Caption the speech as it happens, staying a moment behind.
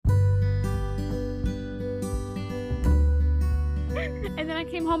And then I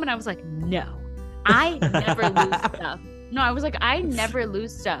came home and I was like, no, I never lose stuff. No, I was like, I never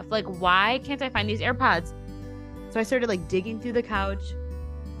lose stuff. Like, why can't I find these AirPods? So I started like digging through the couch.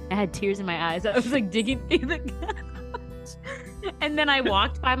 I had tears in my eyes. I was like digging through the couch. And then I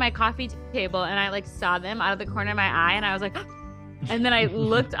walked by my coffee table and I like saw them out of the corner of my eye. And I was like, and then I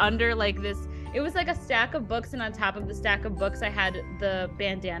looked under like this. It was like a stack of books. And on top of the stack of books, I had the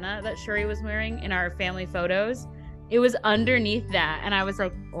bandana that Shuri was wearing in our family photos. It was underneath that. And I was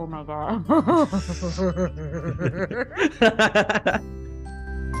like, oh my God.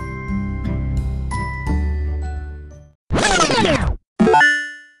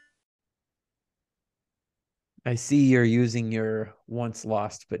 I see you're using your once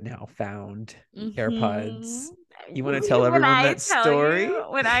lost but now found AirPods. You want to tell everyone that story?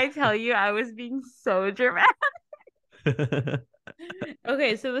 When I tell you I was being so dramatic.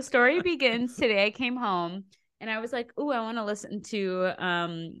 Okay, so the story begins today. I came home and I was like, "Ooh, I want to listen to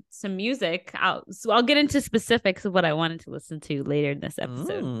some music." I'll get into specifics of what I wanted to listen to later in this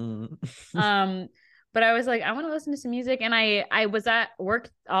episode. But I was like, I want to listen to some music. And I was at work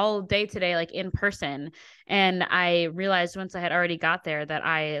all day today, like in person. And I realized once I had already got there that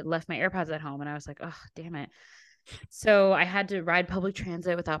I left my AirPods at home. And I was like, oh, damn it. So I had to ride public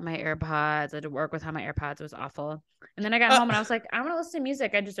transit without my AirPods. I had to work without my AirPods. It was awful. And then I got home and I was like, I want to listen to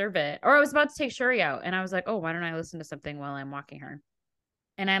music. I deserve it. Or I was about to take Shuri out. And I was like, oh, why don't I listen to something while I'm walking her?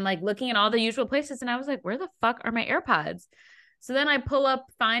 And I'm like looking at all the usual places. And I was like, where the fuck are my AirPods? So then I pull up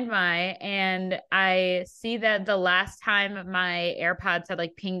Find My and I see that the last time my AirPods had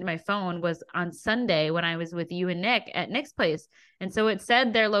like pinged my phone was on Sunday when I was with you and Nick at Nick's place. And so it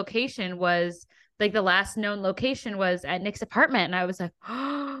said their location was like the last known location was at Nick's apartment. And I was like,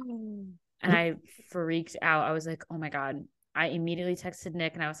 oh, and I freaked out. I was like, oh my God. I immediately texted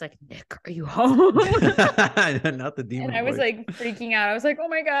Nick and I was like, Nick, are you home? Not the demon. And I was like freaking out. I was like, oh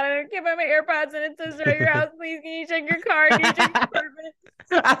my God, I can't find my AirPods and it says they're at your house. Please, can you check your car? Can you check your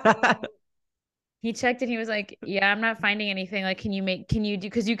apartment? He checked and he was like, yeah, I'm not finding anything. Like, can you do,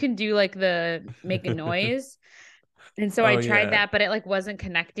 because you can do like the make a noise. And so I tried that, but it like wasn't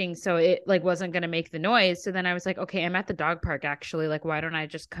connecting. So it like wasn't going to make the noise. So then I was like, okay, I'm at the dog park actually. Like, why don't I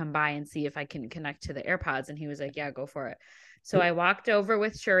just come by and see if I can connect to the AirPods? And he was like, yeah, go for it. So I walked over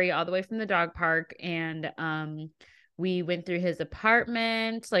with Shuri all the way from the dog park and we went through his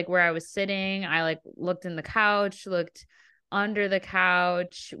apartment, like where I was sitting. I like looked in the couch, looked under the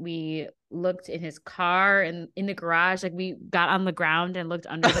couch. We looked in his car and in the garage. Like we got on the ground and looked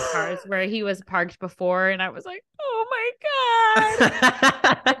under the cars where he was parked before. And I was like, oh my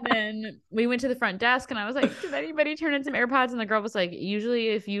God. And then we went to the front desk and I was like, did anybody turn in some AirPods? And the girl was like, usually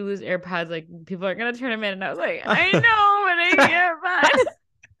if you lose AirPods, like people are going to turn them in. And I was like, I know, but I can't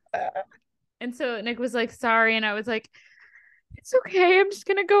find. And so Nick was like, sorry. And I was like, it's okay. I'm just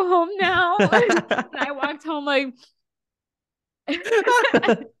going to go home now. And I walked home like, and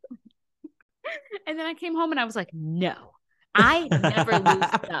then I came home and I was like, no, I never lose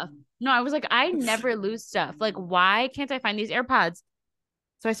stuff. No, I was like, I never lose stuff. Like, why can't I find these AirPods?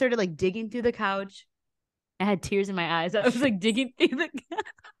 So I started like digging through the couch. I had tears in my eyes. I was like digging through the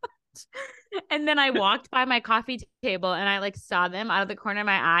couch. And then I walked by my coffee table and I like saw them out of the corner of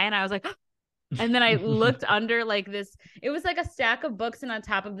my eye. And I was like, and then I looked under like this. It was like a stack of books. And on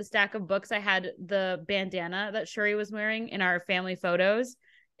top of the stack of books, I had the bandana that Shuri was wearing in our family photos.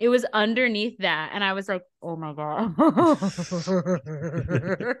 It was underneath that. And I was like, oh my God.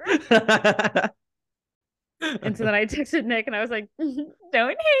 And so then I texted Nick and I was like,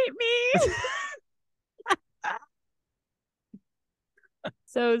 don't hate me.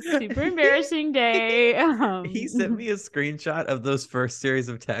 So super embarrassing day. He sent me a screenshot of those first series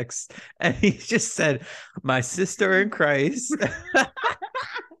of texts and he just said, my sister in Christ.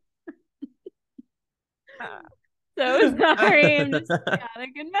 So sorry, I'm just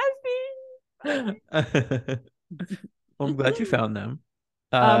chaotic and messy. Well, I'm glad you found them.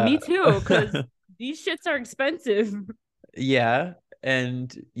 Me too, because these shits are expensive. Yeah,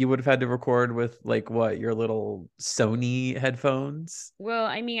 and you would have had to record with like what, your little Sony headphones? Well,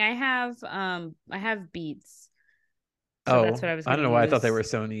 I mean, I have Beats. So that's what I was. I don't know why I thought they were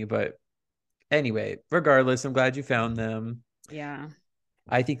Sony, but anyway, regardless, I'm glad you found them. Yeah.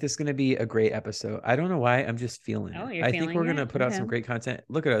 I think this is going to be a great episode. I don't know why. I'm just feeling it. I think we're going to put out some great content.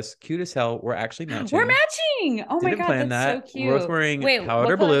 Look at us. Cute as hell. We're actually matching. We're matching. Oh my God. That's so cute. We're both wearing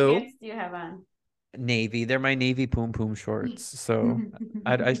powder blue. What pants do you have on? Navy. They're my navy poom poom shorts. So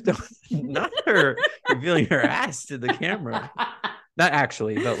I still, not her revealing her ass to the camera. Not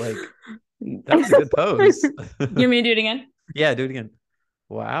actually, but like, that was a good pose. You want me to do it again? Yeah, do it again.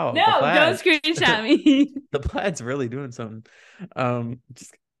 Wow. No, don't screenshot me. The plaid's really doing something.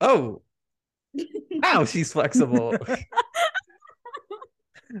 Oh, wow, she's flexible.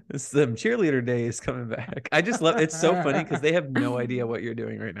 Some cheerleader days coming back. I just love it's so funny because they have no idea what you're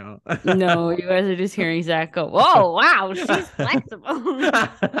doing right now. No, you guys are just hearing Zach go, "Whoa, wow, she's flexible."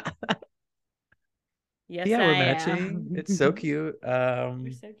 Yes, yeah, I we're am. matching. It's so cute.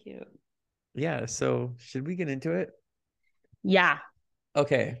 You're so cute. Yeah, so should we get into it? Yeah.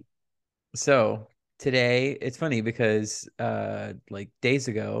 Okay. So today it's funny because like days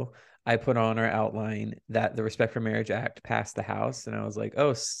ago I put on our outline that the Respect for Marriage Act passed the House, and I was like,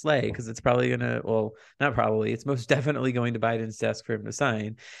 oh, slay, because it's probably gonna, well, not probably, it's most definitely going to Biden's desk for him to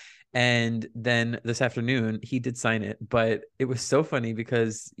sign. And then this afternoon he did sign it, but it was so funny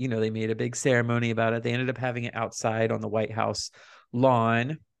because, you know, they made a big ceremony about it. They ended up having it outside on the White House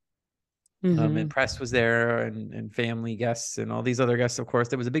lawn. And press was there, and family guests and all these other guests, of course.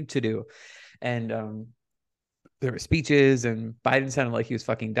 There was a big to-do. And there were speeches, and Biden sounded like he was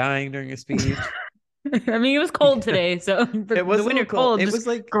fucking dying during his speech. I mean, it was cold today, so it was the winter cold. It was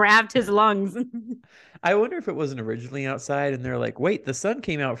like grabbed his lungs. I wonder if it wasn't originally outside, and they're like, "Wait, the sun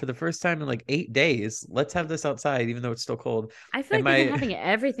came out for the first time in like 8 days. Let's have this outside, even though it's still cold." I feel like they've been having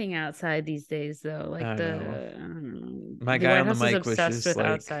everything outside these days, though. Like my guy on the mic was just with like,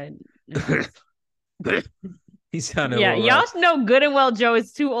 outside. He sounded y'all know good and well Joe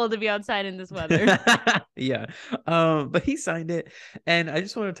is too old to be outside in this weather. Yeah. But he signed it, and I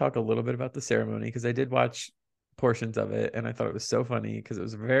just want to talk a little bit about the ceremony because I did watch portions of it, and I thought it was so funny because it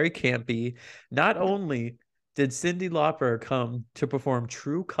was very campy. Not only did Cyndi Lauper come to perform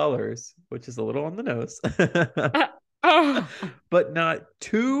True Colors, which is a little on the nose, but not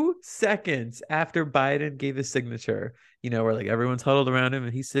 2 seconds after Biden gave his signature, you know, where like everyone's huddled around him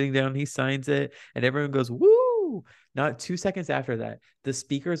and he's sitting down, he signs it, and everyone goes, woo. Not 2 seconds after that, the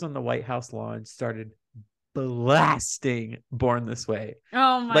speakers on the White House lawn started blasting Born This Way.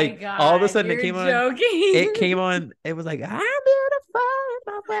 Oh my God. All of a sudden You're it came joking. on. It came on. It was like, I'm beautiful in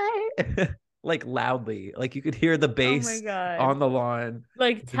my way. Like loudly. Like you could hear the bass on the lawn.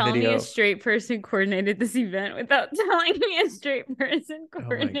 Like, tell me a straight person coordinated this event without telling me a straight person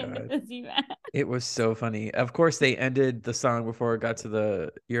coordinated this event. It was so funny. Of course, they ended the song before it got to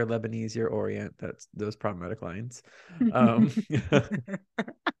the "You're Lebanese, you're Orient." That's those problematic lines. Not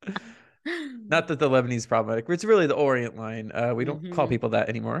that the Lebanese is problematic, but it's really the Orient line. We don't call people that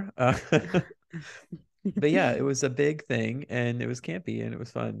anymore. But yeah, it was a big thing, and it was campy, and it was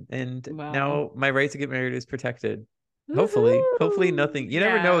fun. And now my right to get married is protected. Hopefully nothing. You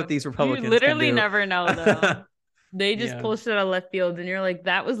never know what these Republicans. You literally never know, though. They just pull shit out of left field, and you're like,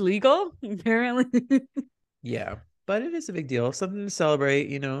 that was legal, apparently. Yeah, but it is a big deal. Something to celebrate,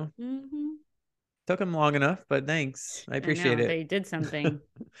 you know. Took them long enough, but thanks. I appreciate it. They did something.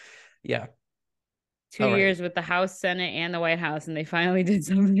 Yeah. 2 years with the House, Senate, and the White House, and they finally did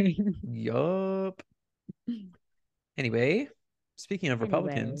something. Yup. Anyway, speaking of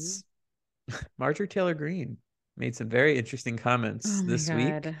Republicans, Marjorie Taylor Greene made some very interesting comments this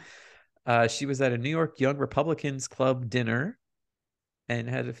week. She was at a New York Young Republicans Club dinner and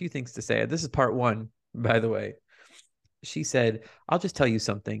had a few things to say. This is part 1, by the way. She said, "I'll just tell you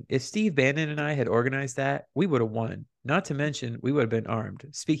something. If Steve Bannon and I had organized that, we would have won. Not to mention, we would have been armed."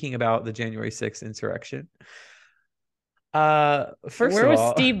 Speaking about the January 6th insurrection. First Where of was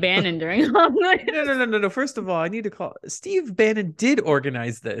all, Steve Bannon during all this? No. First of all, I need to call Steve Bannon did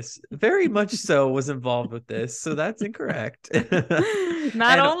organize this. Very much so was involved with this. So that's incorrect.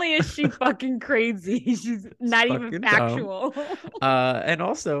 Not only is she fucking crazy, she's not even factual. And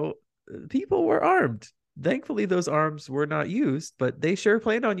also, people were armed. Thankfully, those arms were not used, but they sure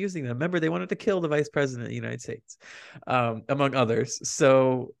planned on using them. Remember, they wanted to kill the vice president of the United States, among others.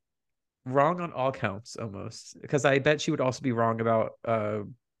 So wrong on all counts, almost, because I bet she would also be wrong about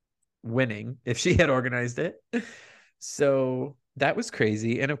winning if she had organized it. So that was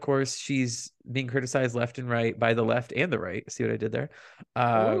crazy. And of course, she's being criticized left and right by the left and the right. See what I did there?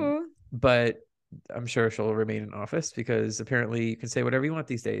 But I'm sure she'll remain in office because apparently you can say whatever you want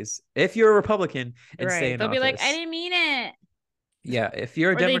these days if you're a Republican and stay in office. They'll be like, I didn't mean it. Yeah, if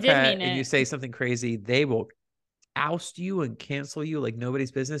you're a Democrat and you say something crazy, they will oust you and cancel you like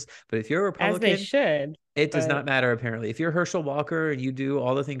nobody's business. But if you're a Republican, as they should, it does not matter. Apparently, if you're Herschel Walker and you do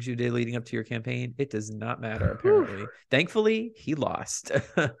all the things you did leading up to your campaign, it does not matter. Apparently, thankfully, he lost.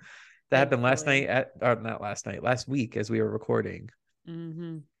 That happened last week as we were recording.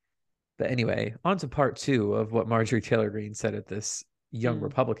 But anyway, on to part 2 of what Marjorie Taylor Greene said at this Young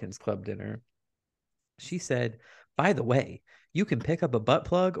Republicans Club dinner. She said, "By the way, you can pick up a butt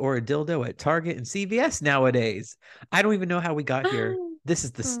plug or a dildo at Target and CVS nowadays. I don't even know how we got here. this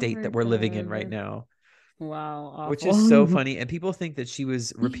is the Oh state my that we're living in right God. now, Wow, which is so awful. funny. And people think that she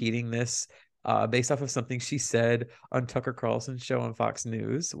was repeating this based off of something she said on Tucker Carlson's show on Fox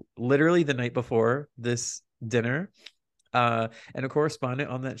News, literally the night before this dinner. And a correspondent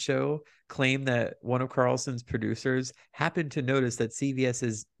on that show claimed that one of Carlson's producers happened to notice that CVS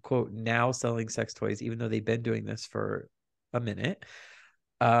is, quote, now selling sex toys, even though they've been doing this for a minute.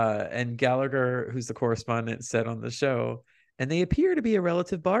 And Gallagher, who's the correspondent, said on the show, and they appear to be a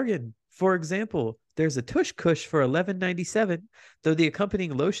relative bargain. For example, there's a Tush Kush for $11.97, though the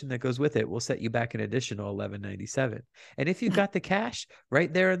accompanying lotion that goes with it will set you back an additional $11.97. And if you've got the cash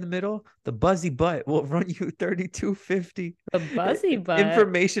right there in the middle, the Buzzy Butt will run you $32.50. The Buzzy Butt.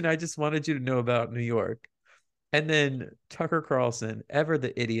 Information I just wanted you to know about New York. And then Tucker Carlson, ever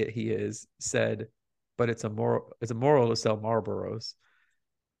the idiot he is, said, "But it's a moral to sell Marlboros,"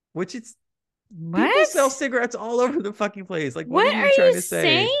 which it's people sell What? cigarettes all over the fucking place. Like, what are What you are trying you to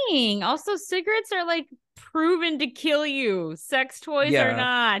say? saying? Also, cigarettes are like proven to kill you. Sex toys are Yeah,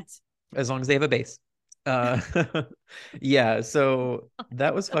 not. as long as they have a base. Uh, yeah. So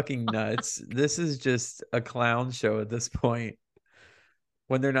that was fucking nuts. This is just a clown show at this point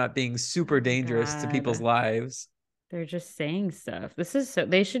when they're not being super Oh dangerous to people's God. lives. They're just saying stuff. This is so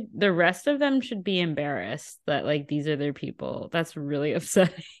the rest of them should be embarrassed that like these are their people. That's really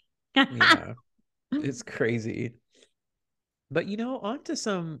upsetting. Yeah, it's crazy. But on to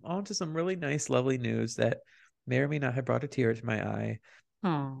some really nice, lovely news that may or may not have brought a tear to my eye.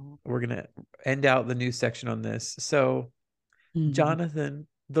 Oh. We're gonna end out the news section on this. So Jonathan,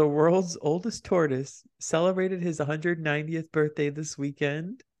 the world's oldest tortoise, celebrated his 190th birthday this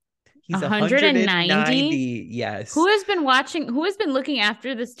weekend. He's 190? 190. Yes. Who has been looking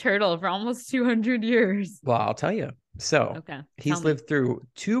after this turtle for almost 200 years? Well, I'll tell you. So Okay, tell he's me. lived through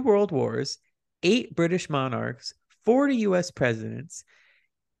 2 world wars, 8 British monarchs, 40 US presidents.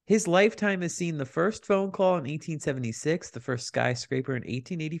 His lifetime has seen the first phone call in 1876, the first skyscraper in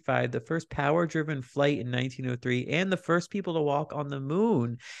 1885, the first power-driven flight in 1903, and the first people to walk on the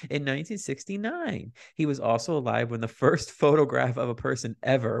moon in 1969. He was also alive when the first photograph of a person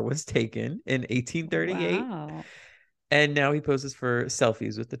ever was taken in 1838. Wow. And now he poses for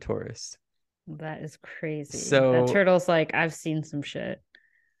selfies with the tourist. That is crazy. That So, turtle's like, I've seen some shit.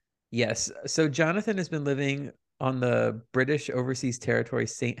 yes. So Jonathan has been living on the British Overseas Territory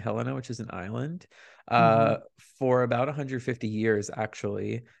St. Helena, which is an island, Mhm. for about 150 years,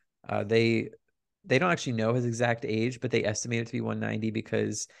 actually. They don't actually know his exact age, but they estimate it to be 190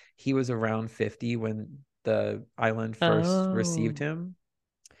 because he was around 50 when the island first received Oh. him.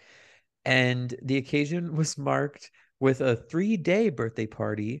 And the occasion was marked with a 3-day birthday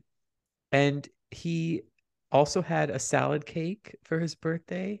party. And he also had a salad cake for his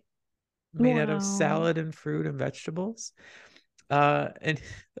birthday made out of Wow. salad and fruit and vegetables. And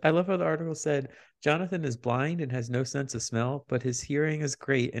I love how the article said Jonathan is blind and has no sense of smell, but his hearing is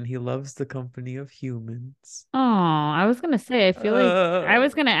great and he loves the company of humans. Oh, I was gonna say, I feel like I Uh,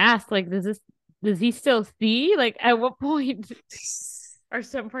 was gonna ask, like, does he still see? Like, at what point are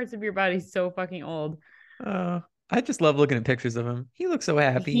some parts of your body so fucking old? I just love looking at pictures of him. He looks so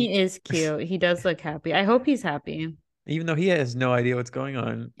happy, He is cute. He does look happy. I hope he's happy. even though he has no idea what's going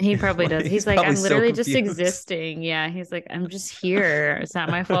on. He probably Like, does. he's He's like, probably I'm so literally just confused. existing. Yeah. He's like, I'm just here. It's not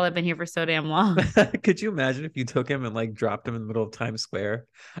my fault I've been here for so damn long. Could you imagine if you took him and like dropped him in the middle of Times Square?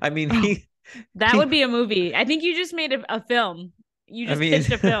 I mean, Oh, that he would be a movie. I think you just made a film. You I just mean,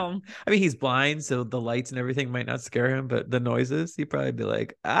 pitched a film. I mean, he's blind, so the lights and everything might not scare him, but the noises, he'd probably be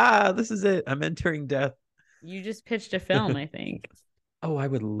like, "Ah, this is it. I'm entering death." You just pitched a film, I think. Oh, I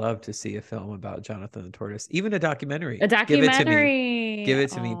would love to see a film about Jonathan the Tortoise, even a documentary. A Give it to me. documentary. Give it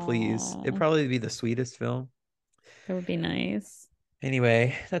to me, please. It'd Oh, probably be the sweetest film. that would be nice.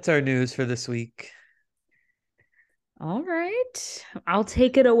 Anyway, that's our news for this week. All right. I'll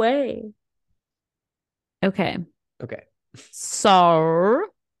take it away. Okay. Okay. So,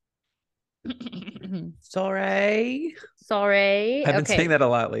 Sorry. sorry. I've been saying Okay. that a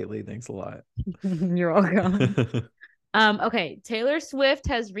lot lately. Thanks a lot. You're welcome. Okay. Taylor Swift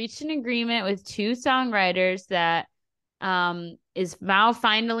has reached an agreement with two songwriters that is now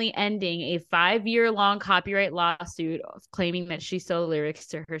finally ending a 5-year long copyright lawsuit claiming that she stole lyrics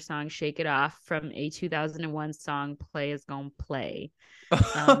to her song Shake It Off from a 2001 song Play Is Gonna Play.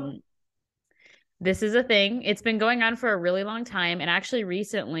 This is a thing. It's been going on for a really long time. And actually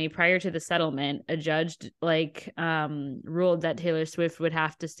recently, prior to the settlement, a judge ruled that Taylor Swift would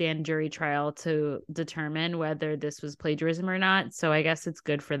have to stand jury trial to determine whether this was plagiarism or not. So I guess it's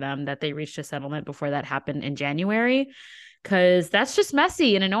good for them that they reached a settlement before that happened in January, because that's just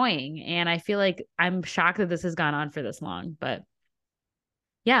messy and annoying. And I feel like I'm shocked that this has gone on for this long, but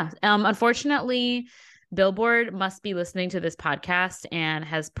Yeah. Unfortunately, Billboard must be listening to this podcast and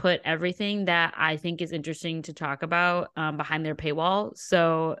has put everything that I think is interesting to talk about behind their paywall.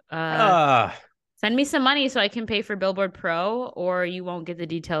 So Ah, send me some money so I can pay for Billboard Pro, or you won't get the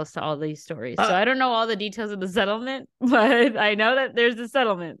details to all these stories. So uh, I don't know all the details of the settlement, but I know that there's a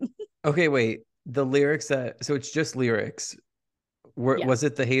settlement. okay, wait. The lyrics that so it's just lyrics. Yeah, Was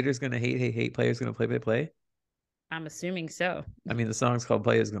it the haters gonna hate, hate, hate, players gonna play, play, play? I'm assuming so. I mean, the song's called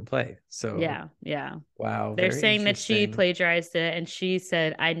Play is gonna play. So Yeah, yeah. wow, They're very saying that she interesting. plagiarized it, and she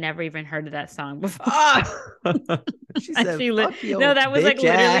said, "I never even heard of that song before." Ah, she And said, she "Fuck no, your that was like bitch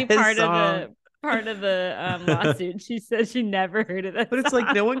literally ass song." part of the lawsuit. She said she never heard of that But it's like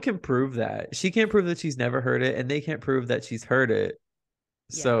song. no one can prove that. She can't prove that she's never heard it, and they can't prove that she's heard it.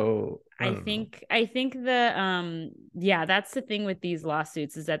 Yeah. So I don't know. I think the yeah, that's the thing with these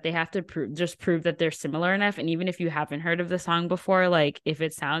lawsuits is that they have to prove that they're similar enough. And even if you haven't heard of the song before, like if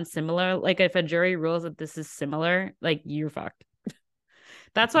it sounds similar, like if a jury rules that this is similar, like you're fucked.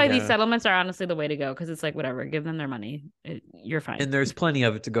 That's why these Yeah. settlements are honestly the way to go, because it's like whatever, give them their money. You're fine. And there's plenty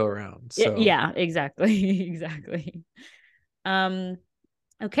of it to go around. So Yeah, exactly. Exactly. Um,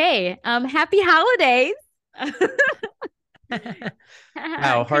 okay. Happy holidays.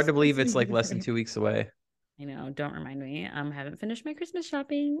 wow, hard to Christmas believe it's like less than music. 2 weeks away. I know, don't remind me. Haven't finished my Christmas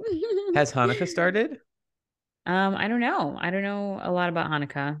shopping. Has Hanukkah started? I don't know. I don't know a lot about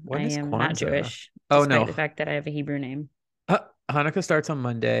Hanukkah. I When is am not Kwanzaa? Jewish, Oh despite the no. fact that I have a Hebrew name. Hanukkah starts on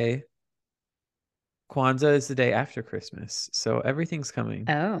Monday. Kwanzaa is the day after Christmas. So everything's coming.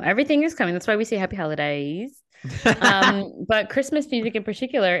 Oh, everything is coming. That's why we say happy holidays. But Christmas music in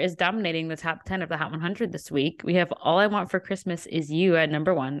particular is dominating the top 10 of the Hot 100 this week. We have All I Want for Christmas Is You at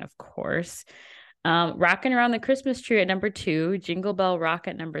number one, of course. Rocking Around the Christmas Tree at number two, Jingle Bell Rock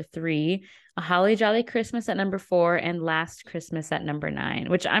at number three, A Holly Jolly Christmas at number four, and Last Christmas at number nine,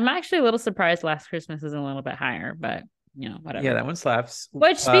 which I'm actually a little surprised Last Christmas is a little bit higher, but Yeah, whatever. that one slaps.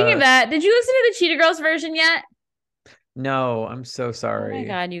 Which, speaking of that, did you listen to the Cheetah Girls version yet? No, I'm so Oh my sorry.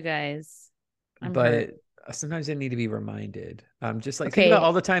 God, you guys. I'm hurt. But sometimes I need to be reminded. Just like think about Okay.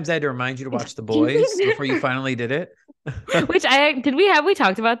 all the times I had to remind you to watch The Boys before you finally did it. Which I did we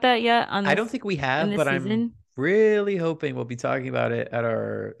talked about that yet on I this don't think we in have, this but I'm season? really hoping we'll be talking about it at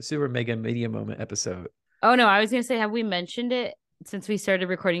our Super Mega Media Moment episode. Oh no, I was gonna say, have we mentioned it since we started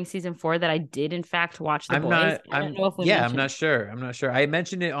recording season four that I did in fact watch The Boys? I don't know if we I'm mentioned. not sure. I'm not sure. I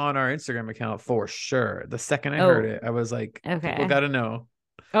mentioned it on our Instagram account for sure. The second I heard Oh, it, I was like, people okay. got to know.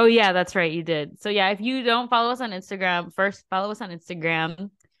 Oh yeah, that's right, you did. So yeah, if you don't follow us on Instagram, first follow us on Instagram.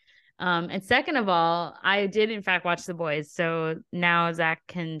 And second of all, I did in fact watch The Boys, so now Zach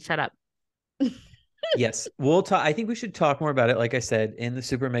can shut up. Yes, we'll talk. I think we should talk more about it, like I said, in the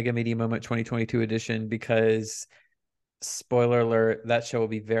Super Mega Media Moment 2022 edition, because spoiler alert, that show will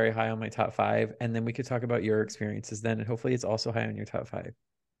be very high on my top five. And then we could talk about your experiences then. And hopefully it's also high on your top five.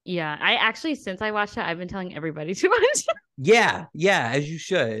 Yeah, I actually since I watched it, I've been telling everybody to watch it. Yeah, yeah, as you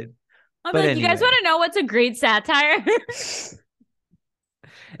should. I'll be But like, you guys want anyway. to know what's a great satire?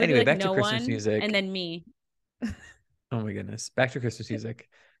 It'll be Anyway, like back to no Christmas one, and music. then me. Oh my goodness. Back to Christmas music.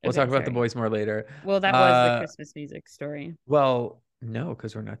 We'll talk Okay, about the sorry. boys more later. Well, that was the Christmas music story. Well, no,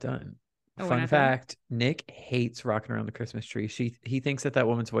 because we're not done. Oh, we're Fun not done? fact, Nick hates rocking around the Christmas tree. He thinks that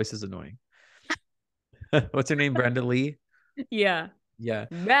woman's voice is annoying. What's her name? Brenda Lee? Yeah. Yeah.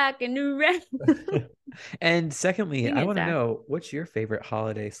 Rockin' around. And secondly, Sing I it, want to Zach. know what's your favorite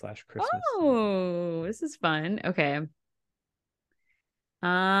holiday / Christmas song? Oh, this is fun. Okay.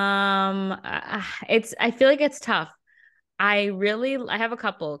 It's I feel like it's tough. I have a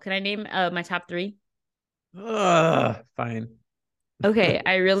couple. Can I name my top three? Ugh, fine. Okay,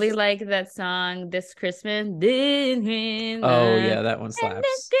 I really like that song This Christmas. This Oh Christmas. yeah, that one And this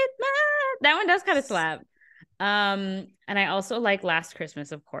slaps. Christmas. That one does kind of slap. And I also like Last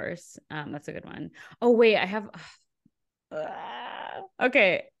Christmas, of course. That's a good one. Oh wait, I have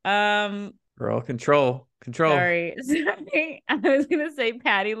okay. Girl, control. Sorry. Sorry. I was gonna say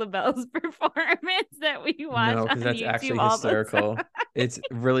Patti LaBelle's performance that we watch No, on because that's YouTube actually all the time. hysterical. It's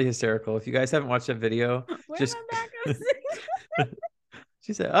really hysterical. If you guys haven't watched that video, Where just my backup singers?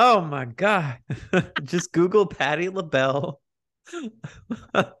 she said, "Oh my God." Just Google Patti LaBelle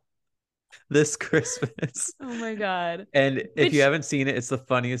this Christmas. Oh my God. And if you Which haven't seen it, it's the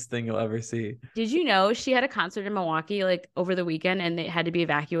funniest thing you'll ever see. did you know she had a concert in Milwaukee like over the weekend and they had to be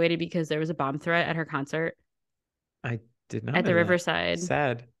evacuated because there was a bomb threat at her concert I did not at know the that. Riverside?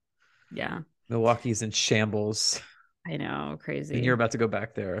 Sad. Yeah, Milwaukee's in shambles. I know, And you're crazy. about to go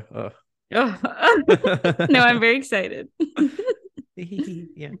back there. Oh. No, I'm very excited.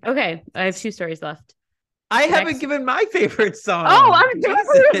 Yeah. Okay, I have two stories left. I haven't Next. given my favorite Oh, song. I'm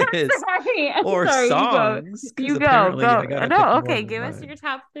Jesus. sorry. I'm Or sorry. songs, because You go. apparently I Go. gotta pick No, more okay. than Give us one. your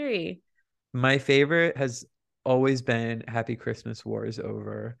top three. My favorite has always been Happy Christmas, War is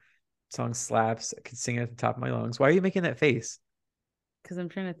Over. Song slaps. I can sing it at the top of my lungs. Why are you making that face? Because I'm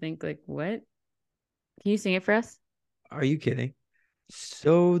trying to think, like, what? Can you sing it for us? Are you kidding?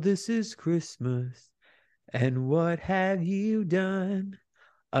 So this is Christmas, and what have you done?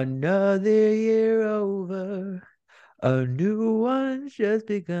 Another year over, a new one's just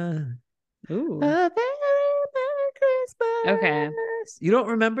begun. A Ooh. very Merry Okay. Christmas. You don't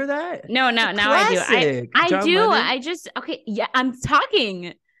remember that? No, It's a now I do. classic. I John do. Lennon. I just okay. Yeah, I'm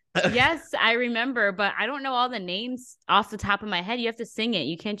talking. Yes, I remember, but I don't know all the names off the top of my head. You have to sing it.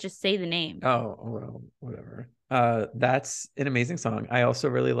 You can't just say the name. Oh, well, whatever. That's an amazing song. I also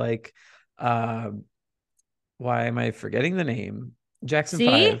really like why am I forgetting the name? Jackson See?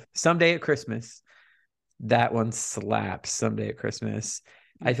 5, Someday at Christmas. That one slaps, Someday at Christmas.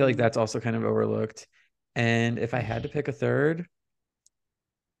 I feel like Mm-mm. that's also kind of overlooked. And if I had to pick a third,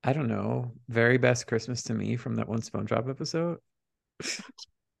 I don't know, Very Best Christmas to Me from that one SpongeBob episode.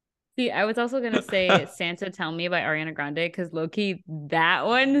 See, I was also gonna say Santa Tell Me by Ariana Grande because Loki, that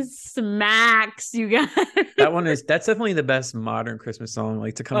one smacks, you guys. That's definitely the best modern Christmas song,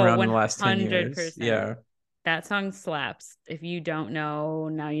 like to come Oh, around in the last 10 years. 100%. Yeah. That song slaps. If you don't know,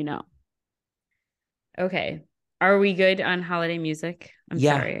 now you know. Okay. Are we good on holiday music? I'm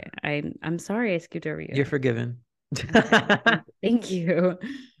Yeah, sorry. I'm sorry I skipped over you're you. forgiven. Okay. Thank you.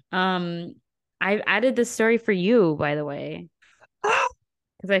 Um, I've added this story for you, by the way,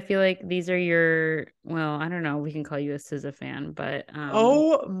 because I feel like these are your, well, I don't know, we can call you a SZA fan, but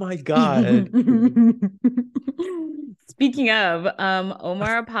Oh my God. speaking of,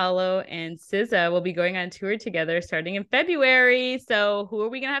 Omar Apollo and SZA will be going on tour together starting in February. So who are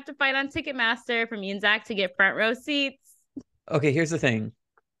we gonna have to fight on Ticketmaster for me and Zach to get front row seats? Okay, here's the thing.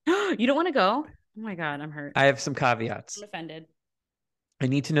 You don't want to go? Oh my God, I'm hurt. I have some I'm caveats. offended. I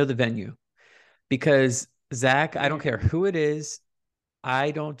need to know the venue because Zach, I don't care Yeah. who it is.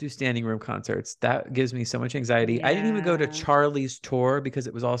 I don't do standing room concerts. That gives me so much anxiety. I didn't even go to Yeah. Charlie's tour because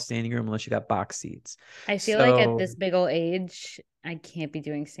it was all standing room unless you got box seats. I feel like at So this big old age, I can't be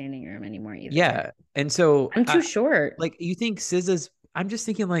doing standing room anymore either. yeah. And so I'm too short. like you think SZA's, I'm just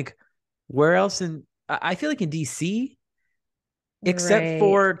thinking like where else I feel like in DC, except Right.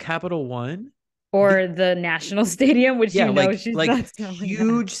 for Capital One, Or the National Stadium, which yeah, you know she's like not selling that.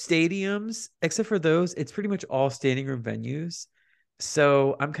 huge stadiums, except for those, it's pretty much all standing room venues.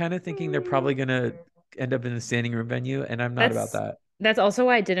 So I'm kind of thinking they're probably gonna end up in a standing room venue, and I'm not about That's that. that's also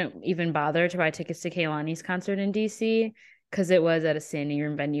why I didn't even bother to buy tickets to Kaylani's concert in DC because it was at a standing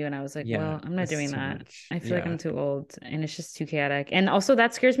room venue, and I was like, Yeah, well, I'm not it's doing too that. much. I feel like I'm Yeah. too old, and it's just too chaotic. And also,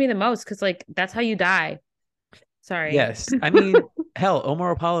 that scares me the most because like that's how you die. Sorry. Yes. I mean, hell,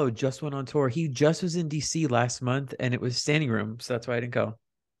 Omar Apollo just went on tour. He just was in DC last month and it was standing room, so that's why I didn't go.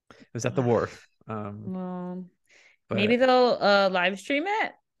 It was at the wharf. Well, maybe But they'll live stream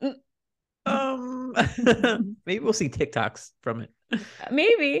it. um maybe we'll see TikToks from it.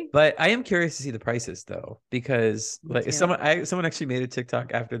 Maybe. But I am curious to see the prices though, because Me like too. someone actually made a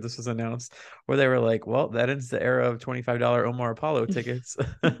TikTok after this was announced where they were like, well, that ends the era of $25 Omar Apollo tickets.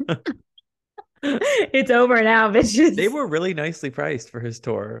 It's over now, They bitches. were really nicely priced for his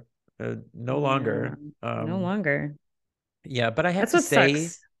tour. No Yeah, longer. no longer. Yeah, but I have That's to what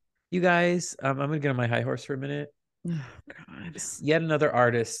say, sucks. you guys, I'm gonna get on my high horse for a minute. Oh God. Yet another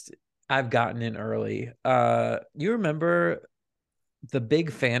artist I've gotten in early. You remember the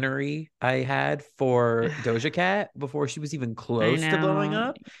big fannery I had for Doja Cat before she was even I close to blowing know.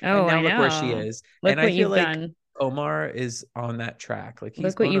 up? And Oh, now I look where she know. is. And Look I what feel you've like done. Omar is on that track. Like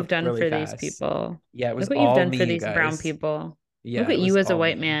he's Look what blown you've up done really for these fast. people. Yeah, it was Look what you've all done me, for you these brown guys. people. Look Yeah, what it you was as a all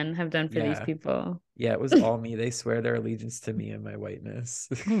white me. man have done for these Yeah. people. Yeah, it was all me. They swear their allegiance to me and my whiteness.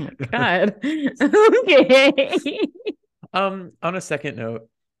 Oh my God. Okay. On a second note,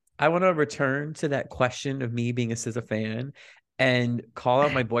 I want to return to that question of me being a SZA fan and call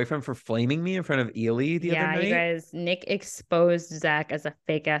out my boyfriend for flaming me in front of Ely the other Yeah, you night. guys, Nick exposed Zach as a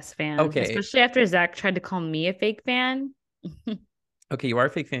fake ass fan, Okay, especially after Zach tried to call me a fake fan. okay, you are a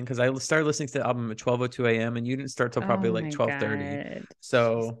fake fan because I started listening to the album at 12:02 a.m. and you didn't start till Oh probably like my 12:30. God.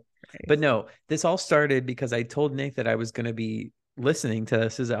 Jesus So, but Christ. no, this all started because I told Nick that I was going to be listening to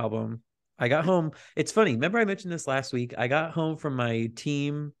SZA album. I got home. It's funny. Remember I mentioned this last week. I got home from my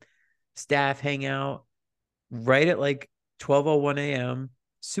team staff hangout right at like 12:01 a.m.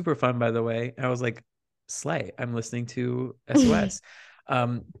 Super fun, by the way. And I was like, slay, I'm listening to SOS.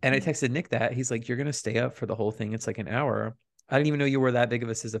 And I texted Nick that. He's like, you're going to stay up for the whole thing. It's like an hour. I didn't even know you were that big of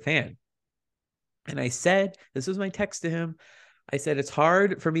a SZA fan. And I said, this was my text to him. I said, it's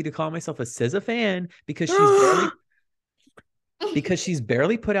hard for me to call myself a SZA fan because she's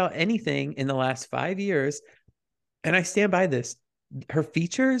barely put out anything in the last 5 years. And I stand by this. Her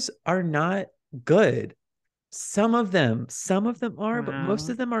features are not good. Some of them are, but most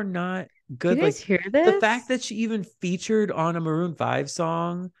Wow. of them are not Do good. you guys Like hear the fact this? that she even featured on a Maroon 5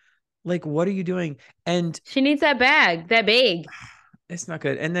 song, like, what are you doing? And She needs that bag, that bag. it's not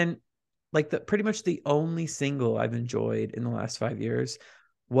good. And then, like, the pretty much the only single I've enjoyed in the last 5 years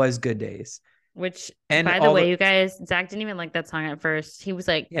was Good Days. Which, And by the all way, the you guys, Zach didn't even like that song at first. He was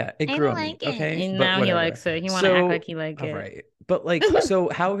like, Yeah, it I grew don't on me. like it. Okay. And But now he whatever. likes it. He want to act like So, he like all it. right. But like, so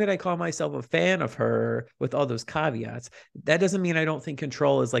how could I call myself a fan of her with all those caveats? That doesn't mean I don't think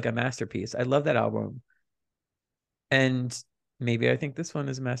Control is like a masterpiece. I love that album. And maybe I think this one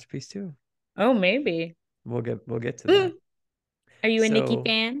is a masterpiece too. Oh, maybe. We'll get to Are that. you a Nicki So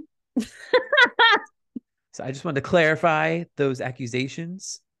fan? so I just wanted to clarify those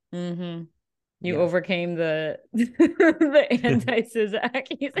accusations. Mm-hmm. You Yeah. overcame the the anti-SZA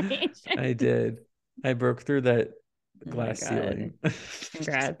accusation. I did. I broke through that Oh my glass God. ceiling.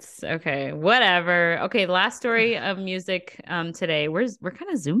 Congrats. Okay, whatever. Okay, last story of music today. We're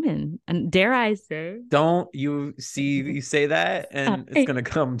kind of zooming. And dare I say? Don't you see you say that and it's gonna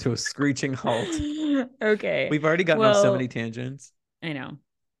come to a screeching halt. Okay. We've already gotten off so many Well, tangents. I know.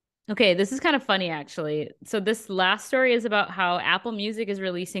 Okay, this is kind of funny actually. So this last story is about how Apple Music is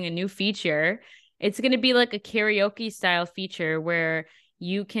releasing a new feature. It's going to be like a karaoke style feature where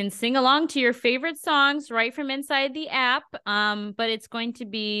you can sing along to your favorite songs right from inside the app. But it's going to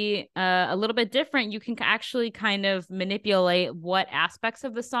be a little bit different. You can actually kind of manipulate what aspects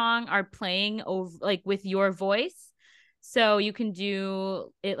of the song are playing over like with your voice. So you can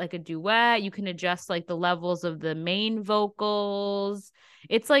do it like a duet. You can adjust like the levels of the main vocals.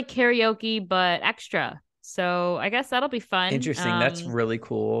 It's like karaoke but extra. So I guess that'll be fun. Interesting. That's really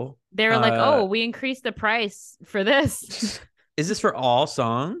cool. They were like, "Oh, we increased the price for this." Is this for all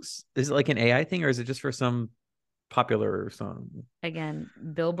songs? Is it like an AI thing or is it just for some popular song? Again,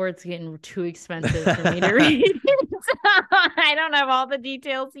 Billboard's getting too expensive for me to read. I don't have all the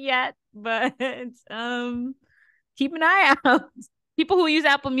details yet, but keep an eye out. People who use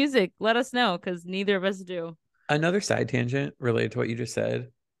Apple Music, let us know because neither of us do. Another side tangent related to what you just said.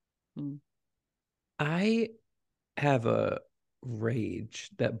 Hmm. I have a rage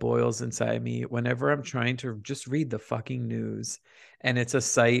that boils inside me whenever I'm trying to just read the fucking news and it's a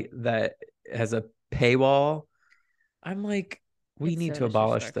site that has a paywall. I'm like, we It's need so to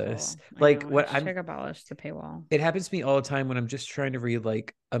abolish this. disrespectful. I Like know. what Hashtag I'm abolish the paywall. it happens to me all the time when I'm just trying to read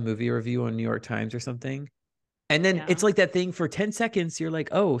like a movie review on New York Times or something. And then Yeah. it's like that thing for 10 seconds, you're like,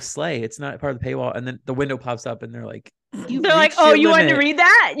 oh, slay, it's not part of the paywall. And then the window pops up and they're like, you've They're like, reached "Oh, your you wanted to limit. read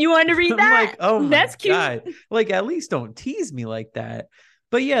that? You wanted to read I'm that? like, oh my That's cute." God. Like, at least don't tease me like that.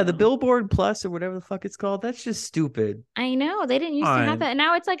 But yeah, the No. Billboard Plus or whatever the fuck it's called, that's just stupid. I know they didn't used to have On. that. And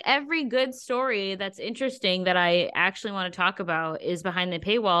now it's like every good story that's interesting that I actually want to talk about is behind the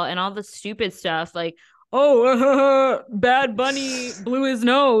paywall and all the stupid stuff like, oh, Bad Bunny blew his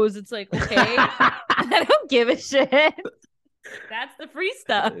nose. It's like, okay, I don't give a shit. That's the free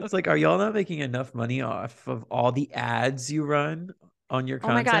stuff. It's like, are y'all not making enough money off of all the ads you run on your Oh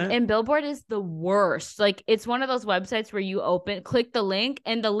my God. content? And Billboard is the worst. Like, it's one of those websites where you click the link,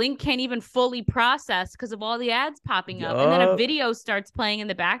 and the link can't even fully process because of all the ads popping up. And then a Yup. video starts playing in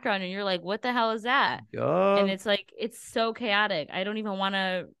the background, and you're like, what the hell is that? And Yup. it's like, it's so chaotic. I don't even want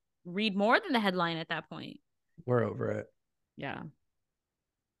to read more than the headline at that point. We're over it. Yeah.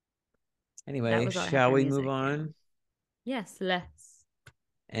 That Anyway, was all I had shall for we move music. Yeah. on? Yes, let's.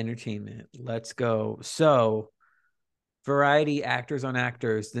 Entertainment. Let's go. So, Variety Actors on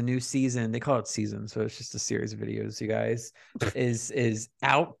Actors, the new season, they call it season, so it's just a series of videos, you guys, is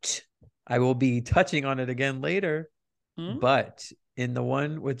out. I will be touching on it again later. But in the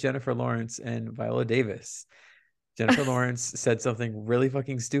one with Jennifer Lawrence and Viola Davis, Jennifer Lawrence said something really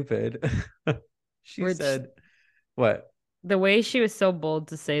fucking stupid. She Which said, what? the way she was so bold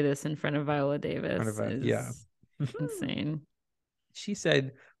to say this in front of Viola Davis Yeah. is insane. She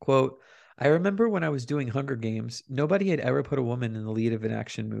said, quote, I remember when I was doing Hunger Games, nobody had ever put a woman in the lead of an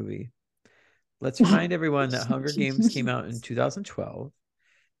action movie. Let's remind everyone that Hunger Games came out in 2012.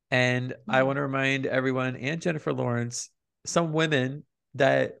 And I want to remind everyone and Jennifer Lawrence, some women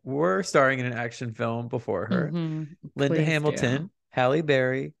that were starring in an action film before her. Linda Please Hamilton, do. Halle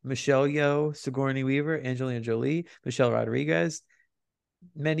Berry, Michelle Yeoh, Sigourney Weaver, Angelina Jolie, Michelle Rodriguez.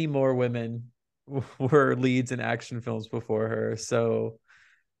 Many more women were leads in action films before her. So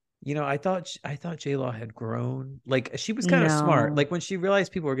I thought J-Law had grown. Like she was kind of smart. No, Like when she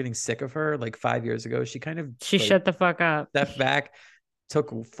realized people were getting sick of her, like 5 years ago, she kind of she like shut the fuck up. stepped back,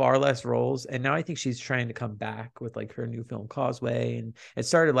 took far less roles, and now I think she's trying to come back with like her new film Causeway, and it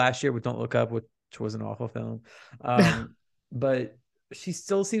started last year with Don't Look Up, which was an awful film. But she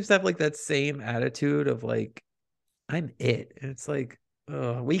still seems to have like that same attitude of like I'm it, and it's like,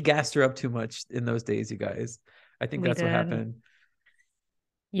 oh, we gassed her up too much in those days, you guys. I think We that's what did. happened.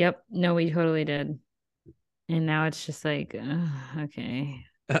 Yep. No, we totally did. And now it's just like, okay.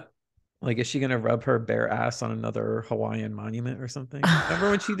 Like, is she gonna rub her bare ass on another Hawaiian monument or something? Remember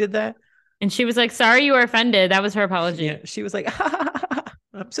when she did that? And she was like, sorry you were offended. That was her Yeah, apology. she was like,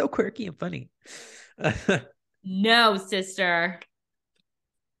 I'm so quirky and funny. No, sister.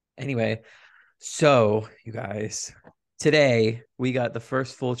 Anyway, so you guys, today we got the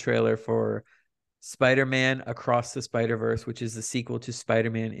first full trailer for Spider-Man Across the Spider-Verse, which is the sequel to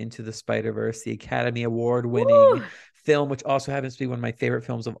Spider-Man Into the Spider-Verse, the Academy Award winning Woo! film, which also happens to be one of my favorite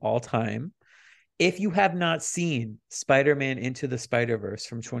films of all time. If you have not seen Spider-Man Into the Spider-Verse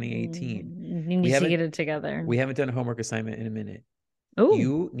from 2018, You we need to haven't get it together. we haven't done a homework assignment in a minute. Oh,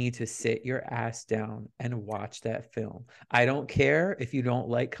 You need to sit your ass down and watch that film. I don't care if you don't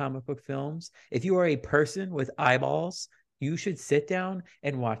like comic book films. If you are a person with eyeballs, you should sit down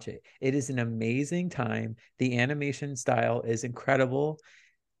and watch it. It is an amazing time. The animation style is incredible.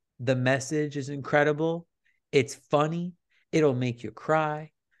 The message is incredible. It's funny. It'll make you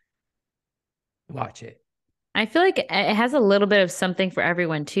cry. Watch it. I feel like it has a little bit of something for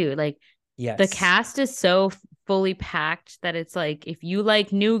everyone too. Like the Yes. cast is so fully packed that it's like if you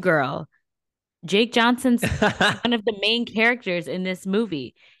like New Girl, Jake Johnson's one of the main characters in this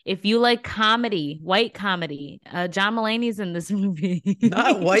movie. If you like comedy, white comedy, John Mulaney's in this Not movie.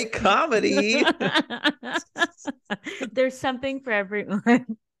 white comedy. There's something for everyone.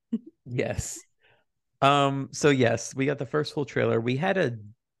 Yes. So yes, we got the first full trailer. We had a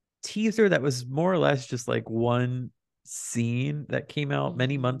teaser that was more or less just like one scene that came out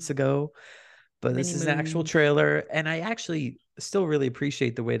many months ago, but this Many is an actual moons. trailer, and I actually still really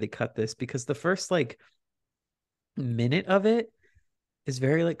appreciate the way they cut this because the first like minute of it is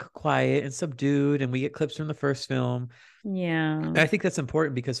very like quiet and subdued, and we get clips from the first film. Yeah. I think that's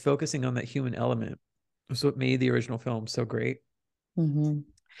important because focusing on that human element was what made the original film so great. Mm-hmm.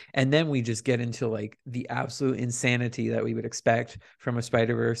 And then we just get into like the absolute insanity that we would expect from a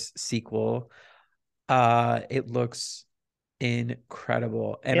Spider-Verse sequel. It looks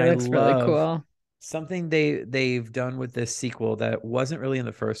incredible. And It I looks really love cool. something they've done with this sequel that wasn't really in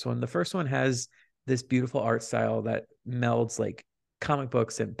the first one. The first one has this beautiful art style that melds like comic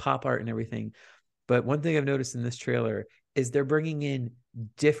books and pop art and everything. But one thing I've noticed in this trailer is they're bringing in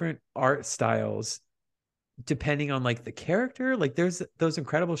different art styles depending on like the character. Like there's those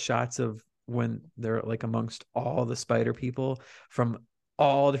incredible shots of when they're like amongst all the spider people from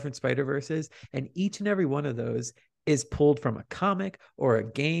all different spider verses, and each and every one of those is pulled from a comic or a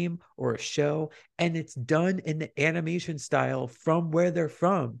game or a show, and it's done in the animation style from where they're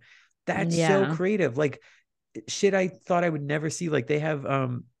from. That's so Yeah. creative. Like shit I thought I would never see. Like they have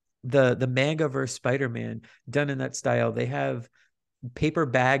the manga verse Spider-Man done in that style. They have Paper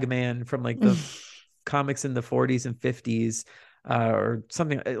Bag Man from like the comics in the 40s and 50s, or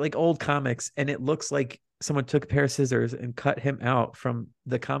something like old comics, and it looks like someone took a pair of scissors and cut him out from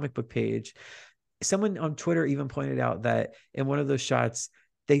the comic book page. Someone on Twitter even pointed out that in one of those shots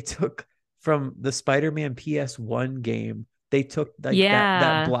they took from the Spider-Man PS1 game, they took like that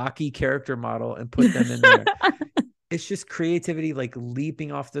Yeah. blocky character model and put them in there. It's just creativity like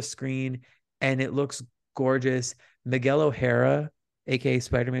leaping off the screen, and it looks gorgeous. Miguel O'Hara, aka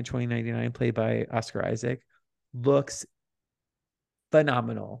Spider-Man 2099, played by Oscar Isaac, looks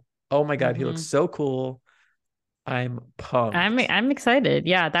phenomenal. Oh my god, he looks Hmm. so cool. I'm pumped. I'm excited.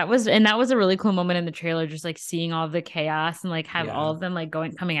 Yeah, that was a really cool moment in the trailer, just like seeing all the chaos and like have all Yeah. of them like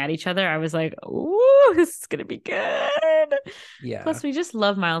coming at each other. I was like, ooh, this is gonna be good. Yeah. Plus, we just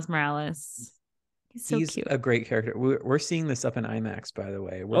love Miles Morales. He's so He's cute. a great character. We're seeing this up in IMAX, by the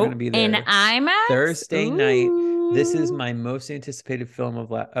way. We're going to Oh, be in there IMAX? Thursday night. This is Ooh. my most anticipated film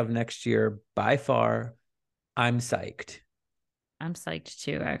of next year by far. I'm psyched. I'm psyched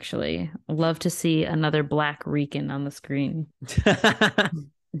too, actually. Love to see another Black Rican on the screen.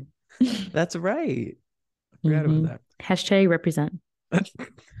 That's right. I forgot Hmm. about Hashtag represent. that.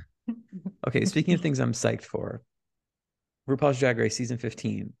 Okay, speaking of things I'm psyched for, RuPaul's Drag Race season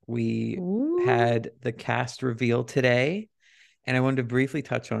 15. We Ooh. had the cast reveal today, and I wanted to briefly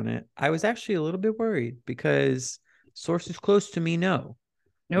touch on it. I was actually a little bit worried because sources close to me know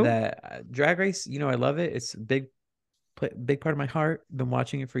Nope. that Drag Race, I love it. It's a big big part of my heart. Been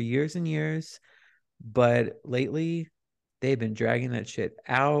watching it for years and years, but lately they've been dragging that shit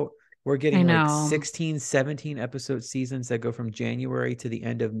out. We're I getting like know. 16, 17 episode seasons that go from January to the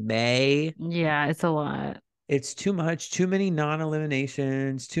end of May. Yeah, it's a lot. It's too much, too many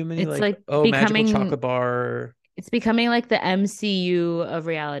non-eliminations, too many It's like, like oh, magical becoming chocolate bar. it's becoming like the MCU of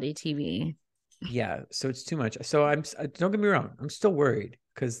reality TV. Yeah, so it's too much. So don't get me wrong, I'm still worried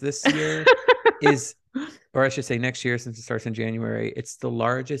because this year is, or I should say next year, since it starts in January, it's the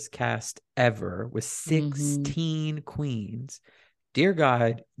largest cast ever with Hmm. 16 queens. Dear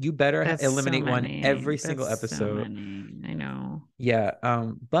God, you better That's so eliminate one many. every single That's so episode. many. I know. Yeah,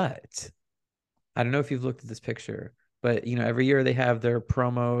 but I don't know if you've looked at this picture, but every year they have their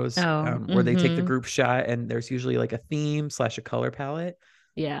promos Oh, where they take the mm-hmm. group shot and there's usually like a theme slash a color palette.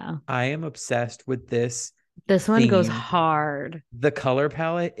 Yeah. I am obsessed with this This one goes theme. hard. The color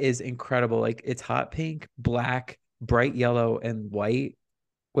palette is incredible. Like it's hot pink, black, bright yellow, and white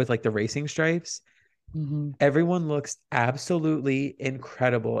with like the racing stripes. Hmm. Everyone looks absolutely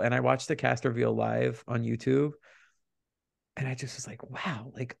incredible. And I watched the cast reveal live on YouTube and I just was like,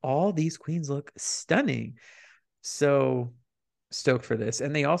 wow, like all these queens look stunning. So stoked for this.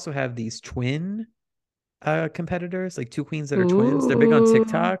 And they also have these twin competitors, like two queens that are twins. They're big on Ooh.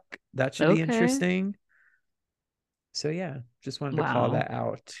 TikTok. That should be Okay. interesting. So yeah, just wanted to call Wow. that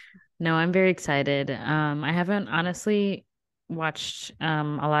out. No, I'm very excited. I haven't honestly watched a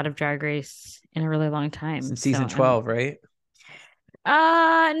lot of Drag Race in a really long time. Since So season I'm 12, right?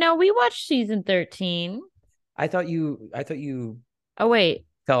 no, we watched season 13. I thought you Oh wait.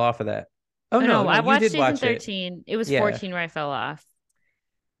 fell off of that. Oh Oh no, no, no, I you watched did season watch it. 13. It was Yeah. 14 where I fell off.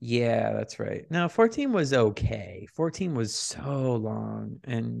 Yeah, that's right. No, 14 was okay. 14 was so long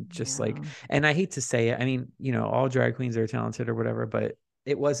and just like, Yeah. and I hate to say it. I mean, all drag queens are talented or whatever, but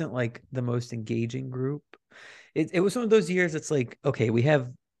it wasn't like the most engaging group. It was one of those years it's like, okay, we have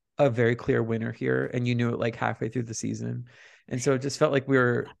a very clear winner here, and you knew it like halfway through the season. And so it just felt like we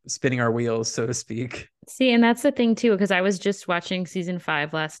were spinning our wheels, so to speak. See, and that's the thing too, because I was just watching season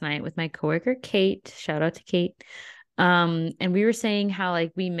 5 last night with my coworker Kate. Shout out to Kate. And we were saying how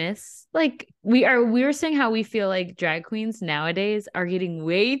like we miss like we were saying how we feel like drag queens nowadays are getting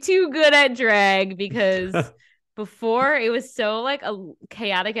way too good at drag because before it was so like a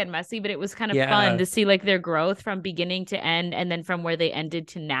chaotic and messy, but it was kind of fun Yeah, to see like their growth from beginning to end and then from where they ended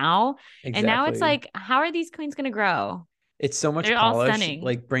to now. And now it's exactly. like, how are these queens gonna grow? It's so much They're all polish. stunning.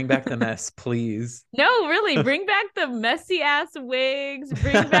 Like, bring back the mess, please. No, really, bring back the messy ass wigs,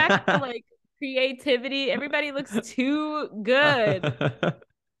 bring back the like creativity. Everybody looks too good.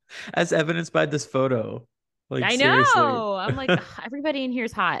 As evidenced by this photo. Like, I seriously. know. I'm like, "Ugh, everybody in here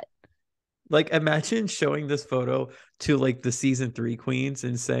is hot." Like, imagine showing this photo to like the season 3 queens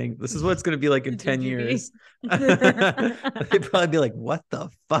and saying, this is what it's going to be like in 10 Did you be years. They'd probably be like, what the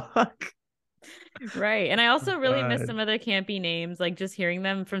fuck? right? And I also really miss God. some of their campy names, like just hearing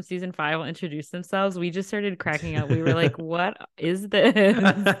them from season 5 will introduce themselves. We just started cracking up. We were like, "What is this?"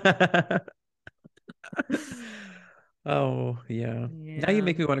 Oh, yeah. Now you Yeah,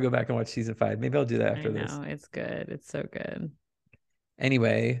 make me want to go back and watch season 5. Maybe I'll do that I after this. know. It's good. It's so good.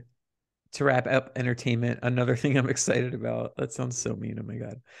 Anyway, to wrap up entertainment, another thing I'm excited about. That sounds so mean. Oh my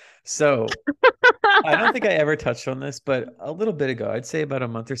God. So I don't think I ever touched on this, but a little bit ago, I'd say about a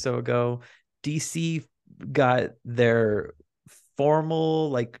month or so ago, DC got their formal,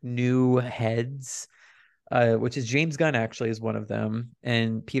 like new heads, which is James Gunn actually is one of them,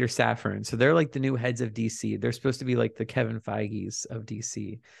 and Peter Safran. So they're like the new heads of DC. They're supposed to be like the Kevin Feige's of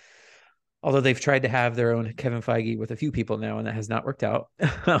DC. Although they've tried to have their own Kevin Feige with a few people now, and that has not worked out.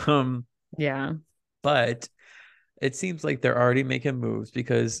 um, Yeah. but it seems like they're already making moves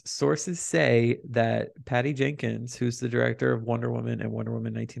because sources say that Patty Jenkins, who's the director of Wonder Woman and Wonder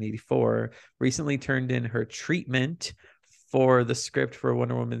Woman 1984, recently turned in her treatment for the script for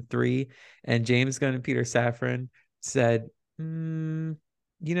Wonder Woman 3. And James Gunn and Peter Safran said, you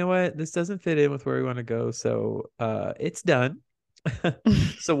know what? This doesn't fit in with where we want to go. So it's done.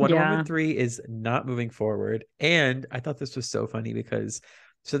 So Wonder Woman Yeah. 3 is not moving forward. And I thought this was so funny because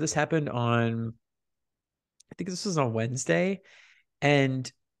so this happened on, I think this was on Wednesday.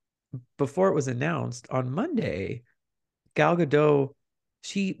 And before it was announced on Monday, Gal Gadot,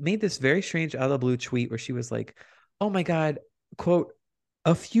 she made this very strange out of the blue tweet where she was like, oh my God, quote,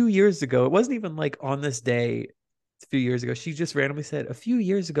 a few years ago, it wasn't even like on this day, a few years ago, she just randomly said, a few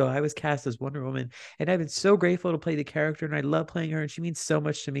years ago, I was cast as Wonder Woman and I've been so grateful to play the character and I love playing her and she means so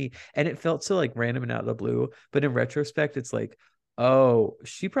much to me. And it felt so like random and out of the blue. But in retrospect, it's like, oh,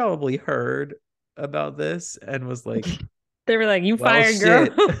 she probably heard about this and was like, They were like, "You well, fired, girl."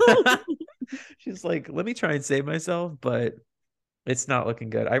 shit. She's like, let me try and save myself, but it's not looking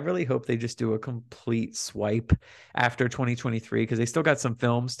good. I really hope they just do a complete swipe after 2023 because they still got some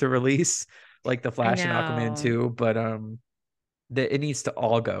films to release, like The I Flash and Aquaman know. 2, but it needs to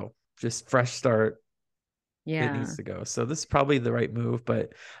all go. Just fresh start. It Yeah. needs to go. So this is probably the right move,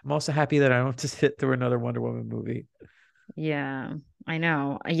 but I'm also happy that I don't have to sit through another Wonder Woman movie. Yeah. I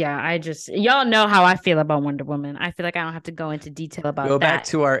know. Yeah, I just y'all know how I feel about Wonder Woman. I feel like I don't have to go into detail Go about back that.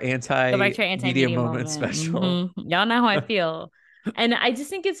 to our Go back to our anti-media anti-media moment moment. special. Y'all know how I feel. And I just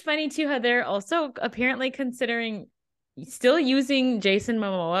think it's funny too how they're also apparently considering still using Jason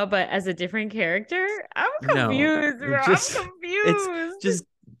Momoa, but as a different character. I'm No, confused, bro. I'm just it's confused. just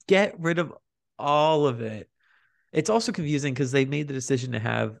get rid of all of it. It's also confusing because they made the decision to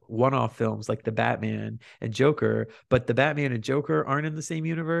have one-off films like the Batman and Joker, but the Batman and Joker aren't in the same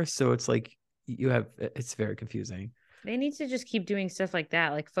universe, so it's like it's very confusing. They need to just keep doing stuff like that.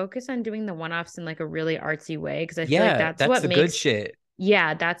 Like focus on doing the one-offs in like a really artsy way. Cause I feel like Yeah, that's that's what the good makes, shit.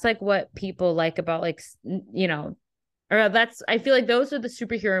 yeah, that's like what people like about like, or that's, I feel like those are the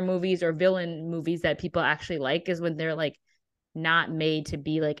superhero movies or villain movies that people actually like is when they're like not made to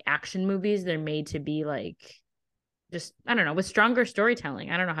be like action movies. They're made to be like, just, I don't know, with stronger storytelling.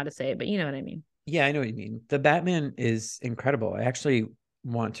 I don't know how to say it, but you know what I mean. Yeah, I know what you mean. The Batman is incredible. I actually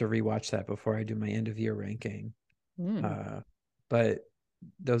want to rewatch that before I do my end of year ranking. Mm. But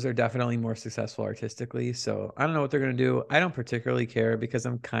those are definitely more successful artistically. So I don't know what they're going to do. I don't particularly care because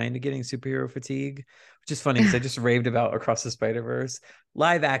I'm kind of getting superhero fatigue, which is funny because I just raved about Across the Spider-Verse.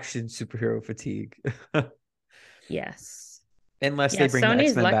 Live action superhero fatigue. Yes. Unless Yeah, they bring the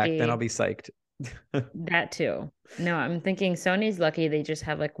Sony's X-Men back, then I'll lucky. be psyched. That too. No, I'm thinking Sony's lucky they just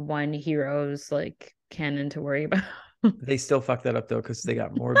have like one hero's like canon to worry about. They still fuck that up though because they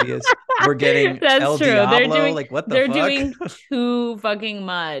got Morbius. We're getting That's El true. Diablo. Like, what the They're fuck? doing too fucking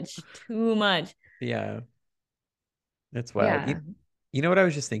much. Too much. Yeah, that's wild. Yeah. You know what I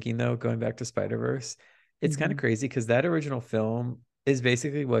was just thinking though, going back to Spider-Verse? It's kind of Mhm. crazy because that original film is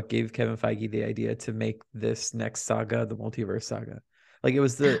basically what gave Kevin Feige the idea to make this next saga the multiverse saga. Like it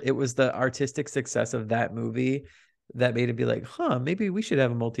was the artistic success of that movie that made it be like, huh, maybe we should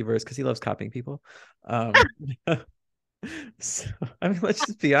have a multiverse because he loves copying people. Um so, I mean, let's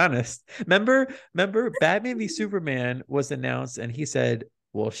just be honest. Remember Batman v Superman was announced and he said,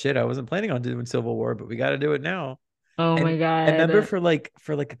 well, shit, I wasn't planning on doing Civil War, but we got to do it now. Oh And my I remember God.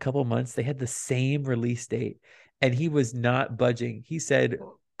 for like a couple months, they had the same release date, and he was not budging. He said,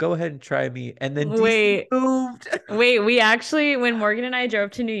 "Go ahead and try me." And then DC Wait. moved. Wait, we actually, when Morgan and I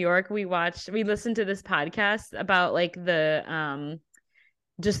drove to New York, we listened to this podcast about like the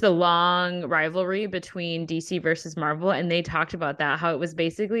just the long rivalry between DC versus Marvel. And they talked about that, how it was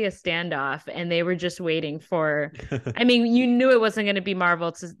basically a standoff and they were just waiting for, I mean, you knew it wasn't going to be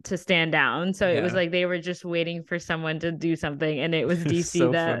Marvel to stand down. So it was Yeah, like they were just waiting for someone to do something and it was it's DC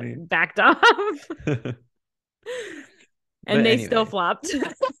so that funny. backed off and But they still anyway, flopped.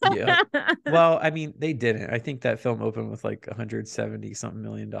 yeah. Well, I mean, they didn't. I think that film opened with like 170 something $1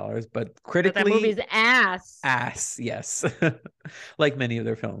 million, but But that critically, movie's ass. ass, yes. Like many of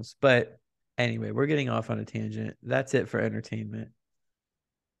their films. But anyway, we're getting off on a tangent. That's it for entertainment.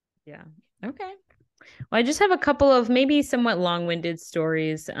 Yeah. Okay. Well, I just have a couple of maybe somewhat long-winded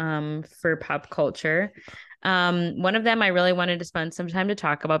stories for pop culture. One of them I really wanted to spend some time to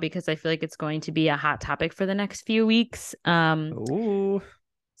talk about because I feel like it's going to be a hot topic for the next few weeks. Ooh.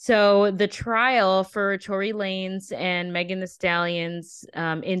 So the trial for Tory Lanez and Megan Thee Stallion's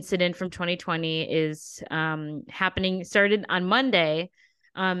incident from 2020 is started on Monday.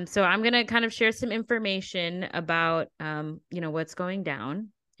 So I'm gonna kind of share some information about what's going down,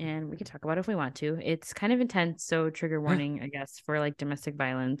 and we can talk about it if we want to. It's kind of intense, so trigger warning, I guess, for like domestic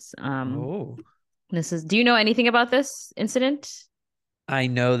violence. Oh. Do you know anything about this incident? I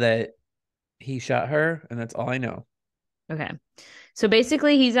know that he shot her, and that's all I know. Okay. So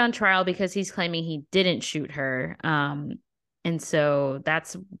basically, he's on trial because he's claiming he didn't shoot her. And so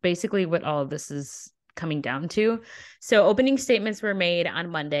that's basically what all of this is coming down to. So opening statements were made on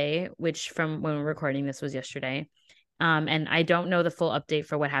Monday, which from when we're recording this was yesterday. And I don't know the full update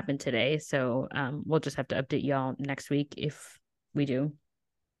for what happened today. So we'll just have to update y'all next week if we do.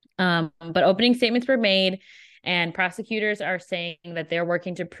 But opening statements were made, and prosecutors are saying that they're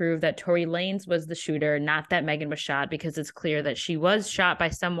working to prove that Tory Lanez was the shooter, not that Megan was shot, because it's clear that she was shot by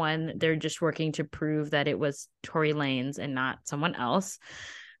someone. They're just working to prove that it was Tory Lanez and not someone else.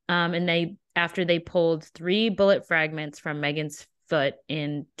 And after they pulled 3 bullet fragments from Megan's foot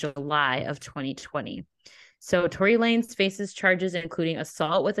in July of 2020. So Tory Lanez faces charges including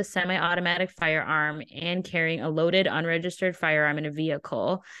assault with a semi-automatic firearm and carrying a loaded, unregistered firearm in a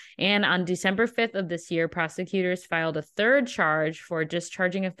vehicle. And on December 5th of this year, prosecutors filed a third charge for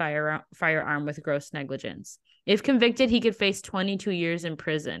discharging a firearm with gross negligence. If convicted, he could face 22 years in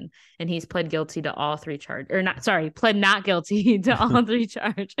prison, and he's pled guilty to all three charges. Or not, sorry, pled not guilty to all three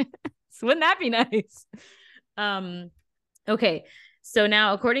charges. Wouldn't that be nice? Okay. So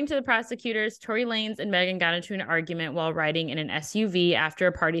now, according to the prosecutors, Tory Lanez and Megan got into an argument while riding in an SUV after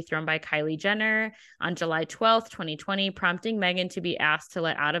a party thrown by Kylie Jenner on July 12th, 2020, prompting Megan to be asked to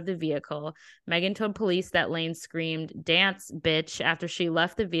let out of the vehicle. Megan told police that Lanez screamed, "Dance, bitch," after she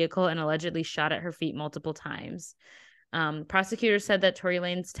left the vehicle and allegedly shot at her feet multiple times. Prosecutors said that Tory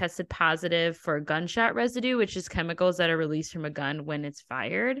Lanez tested positive for gunshot residue, which is chemicals that are released from a gun when it's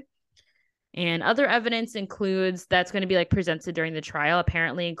fired. And other evidence includes that's going to be like presented during the trial,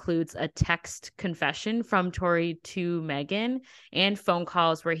 apparently includes a text confession from Tory to Megan and phone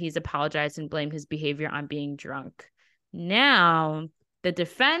calls where he's apologized and blamed his behavior on being drunk. Now, the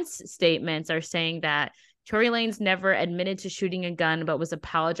defense statements are saying that Tory Lanez never admitted to shooting a gun, but was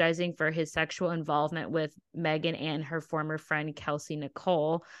apologizing for his sexual involvement with Megan and her former friend Kelsey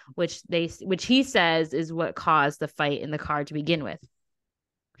Nicole, which he says is what caused the fight in the car to begin with.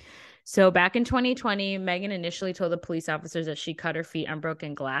 So back in 2020, Megan initially told the police officers that she cut her feet on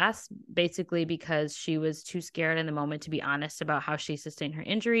broken glass, basically because she was too scared in the moment to be honest about how she sustained her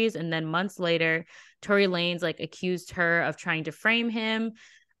injuries. And then months later, Tory Lanez accused her of trying to frame him.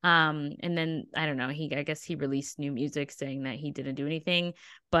 And then I don't know, I guess he released new music saying that he didn't do anything,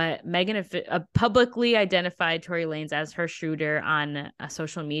 but Megan publicly identified Tory Lanez as her shooter on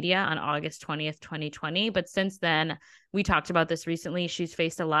social media on August 20th, 2020. But since then, we talked about this recently, she's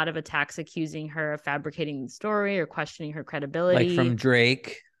faced a lot of attacks accusing her of fabricating the story or questioning her credibility. Like from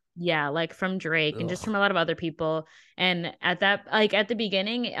Drake. Yeah, like from Drake and just from a lot of other people. And at the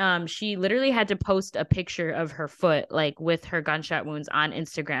beginning, she literally had to post a picture of her foot, with her gunshot wounds on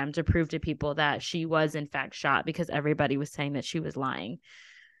Instagram to prove to people that she was in fact shot, because everybody was saying that she was lying.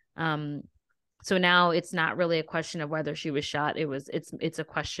 So now it's not really a question of whether she was shot. It's a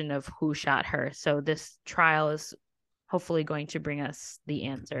question of who shot her. So this trial is hopefully going to bring us the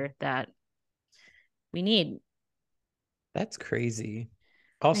answer that we need. That's crazy.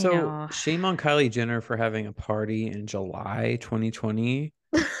 Also, shame on Kylie Jenner for having a party in July 2020,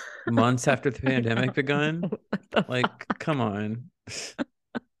 months after the pandemic begun. Come on.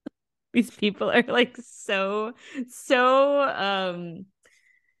 These people are so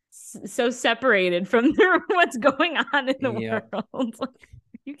separated from what's going on in the world. Are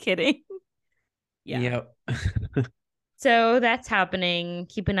you kidding? Yeah. Yep. So that's happening.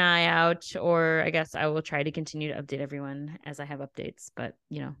 Keep an eye out, or I guess I will try to continue to update everyone as I have updates, but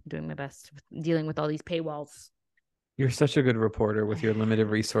doing my best with dealing with all these paywalls. You're such a good reporter with your limited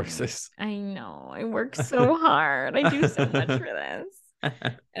resources. I know. I work so hard. I do so much for this.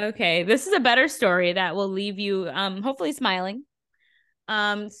 Okay. This is a better story that will leave you hopefully smiling.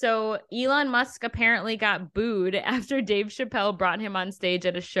 So Elon Musk apparently got booed after Dave Chappelle brought him on stage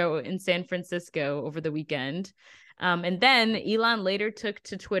at a show in San Francisco over the weekend. And then Elon later took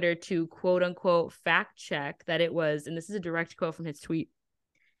to Twitter to quote unquote fact check that it was, and this is a direct quote from his tweet,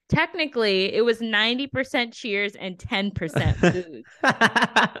 technically it was 90% cheers and 10% booze.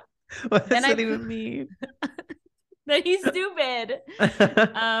 What does that even mean? That he's stupid.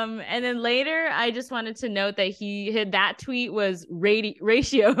 And then later I just wanted to note that that tweet was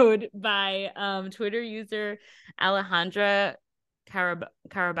ratioed by Twitter user Alejandra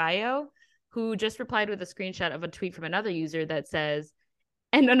Caraballo, who just replied with a screenshot of a tweet from another user that says,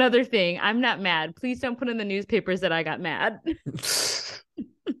 "And another thing, I'm not mad. Please don't put in the newspapers that I got mad."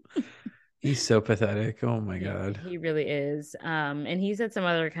 He's so pathetic. Oh my God. He really is. And he said some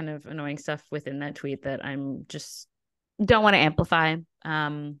other kind of annoying stuff within that tweet that I'm just don't want to amplify.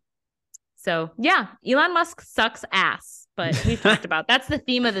 So yeah, Elon Musk sucks ass, but we've talked about that's the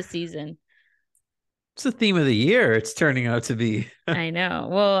theme of the season. It's the theme of the year. It's turning out to be. I know.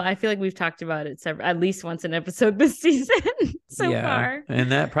 Well, I feel like we've talked about it at least once an episode this season so far.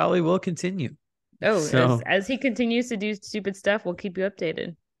 And that probably will continue. Oh, so, as he continues to do stupid stuff, we'll keep you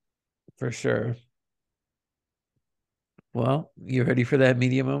updated. For sure. Well, you ready for that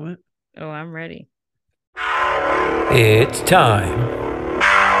media moment? Oh, I'm ready. It's time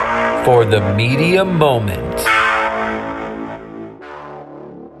for the media moment.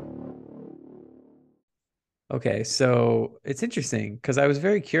 Okay, so it's interesting because I was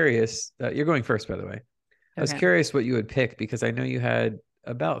very curious. You're going first, by the way. I was curious what you would pick because I know you had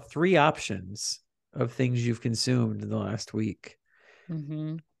about 3 options of things you've consumed in the last week.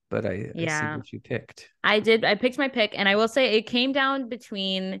 Mm-hmm. but I see Yeah. what you picked. I picked my pick, and I will say it came down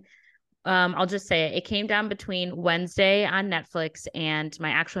between I'll just say it. It came down between Wednesday on Netflix and my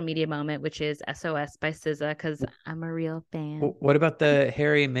actual media moment, which is SOS by SZA, because I'm a real fan. What about the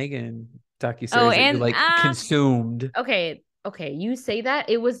Harry and Meghan Oh, docuseries that you and like consumed? okay, you say that.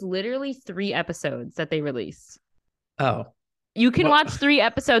 It was literally 3 episodes that they released. Oh, You can well, watch 3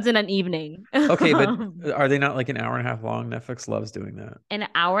 episodes in an evening. okay, but are they not like an hour and a half long? Netflix loves doing that. An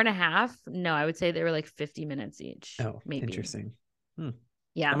hour and a half? No, I would say they were like 50 minutes each. Oh, maybe. interesting.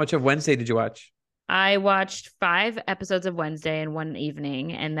 Yeah. How much of Wednesday did you watch? I watched 5 episodes of Wednesday in one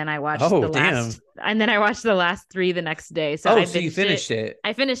evening, and then I watched I watched the last 3 the next day. So so you finished it.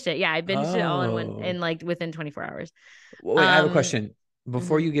 I finished it. Yeah, I binged it all in like within 24 hours. Wait, I have a question.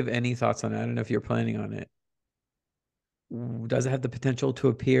 Before you give any thoughts on it, I don't know if you're planning on it. Does it have the potential to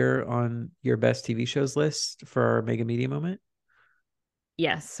appear on your best TV shows list for our Mega Media Moment?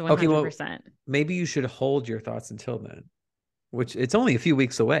 Yes, 100%. Okay, well, maybe you should hold your thoughts until then, which it's only a few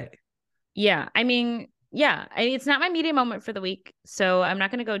weeks away. Yeah, I mean, it's not my media moment for the week, so I'm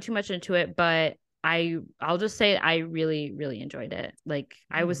not going to go too much into it, but I'll just say I really, really enjoyed it. Like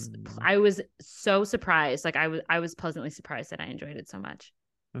I was so surprised. Like I was pleasantly surprised that I enjoyed it so much.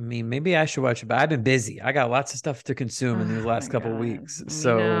 I mean, maybe I should watch it, but I've been busy. I got lots of stuff to consume in these last couple of weeks.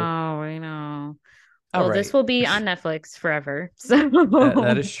 So I know. Well, right. This will be on Netflix forever. So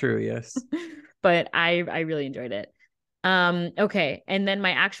that is true, yes. But I really enjoyed it. Okay, and then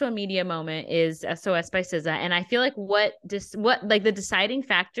my actual media moment is SOS by SZA, and I feel like what the deciding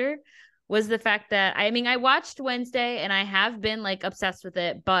factor was the fact that I watched Wednesday and I have been like obsessed with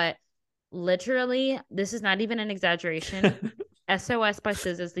it, but literally, this is not even an exaggeration. SOS by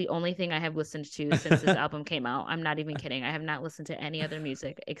SZA is the only thing I have listened to since this album came out. I'm not even kidding. I have not listened to any other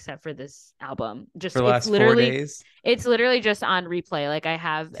music except for this album. Just for the last 4 days. It's literally just on replay. Like I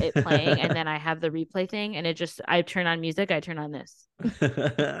have it playing and then I have the replay thing, and I turn on music, I turn on this.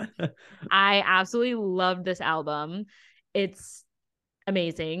 I absolutely love this album. It's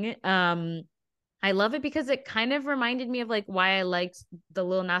amazing. I love it because it kind of reminded me of like why I liked the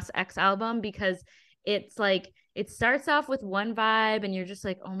Lil Nas X album, because it's like it starts off with one vibe and you're just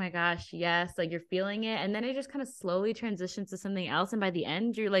like, oh my gosh, yes, like you're feeling it, and then it just kind of slowly transitions to something else, and by the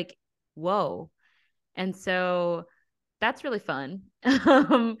end you're like, whoa. And so that's really fun.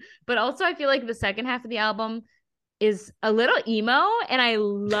 But also I feel like the second half of the album is a little emo, and I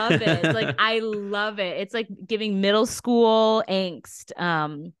love it. Like I love it. It's like giving middle school angst.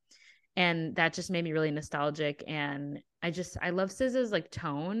 And that just made me really nostalgic, and I love SZA's like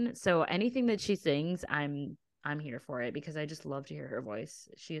tone. So anything that she sings, I'm here for it, because I just love to hear her voice.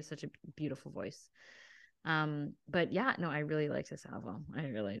 She has such a beautiful voice. But yeah, no, I really liked this album. I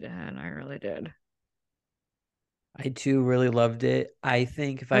really did. I too really loved it. I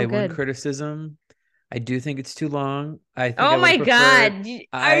think if I had one criticism, I do think it's too long. I think oh my God.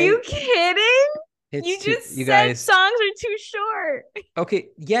 Are you kidding? You said songs are too short. Okay,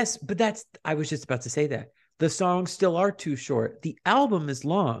 yes, but I was just about to say that. The songs still are too short. The album is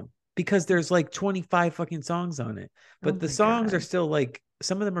long because there's like 25 fucking songs on it. But the songs are still like,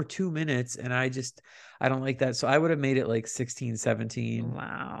 some of them are 2 minutes, and I don't like that. So I would have made it like 16, 17.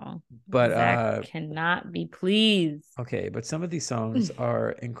 Wow. But Zach cannot be pleased. Okay, but some of these songs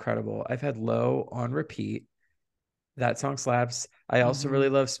are incredible. I've had Low on repeat. That song slaps. I also really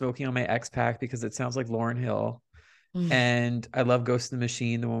love Smoking on My X-Pac because it sounds like Lauryn Hill. And I love Ghost in the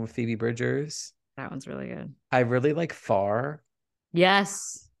Machine, the one with Phoebe Bridgers. That one's really good. I really like Far.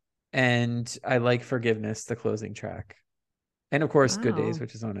 Yes. And I like Forgiveness, the closing track. And of course, Good Days,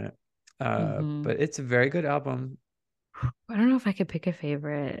 which is on it. But it's a very good album. I don't know if I could pick a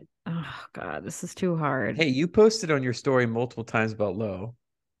favorite. Oh God, this is too hard. Hey, you posted on your story multiple times about Low.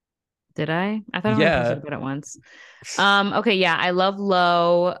 Did I? I thought I only posted about it once. Okay, yeah, I love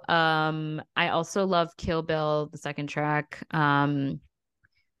Low. I also love Kill Bill, the second track. I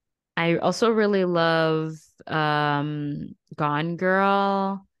also really love Gone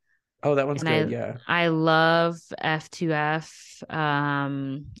Girl. Oh, that one's good. Yeah. I love F2F.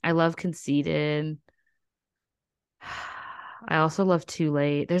 I love Conceited. I also love Too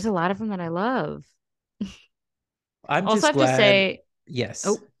Late. There's a lot of them that I love. I'm also just glad. To say, yes.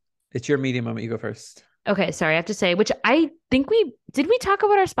 Oh, it's your media moment. You go first. Okay, sorry. I have to say, which I think we talk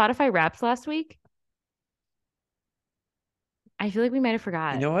about our Spotify Wraps last week? I feel like we might have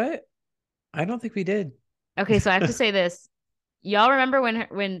forgot. You know what? I don't think we did. Okay, so I have to say this. Y'all remember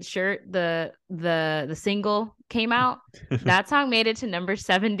when Shirt the single came out? That song made it to number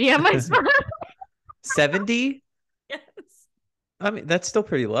 70 on my Spotify. 70? Yes. I mean, that's still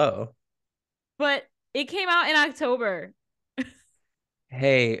pretty low. But it came out in October.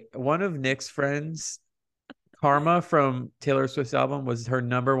 Hey, one of Nick's friends, Karma from Taylor Swift's album, was her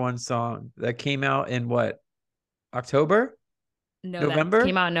 #1 song that came out in what, October? No, that came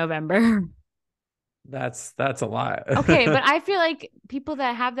November? out in November. That's a lot. Okay, but I feel like people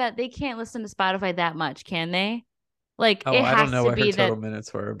that have that, they can't listen to Spotify that much, can they? Like Oh, it I don't has know to what her be total that.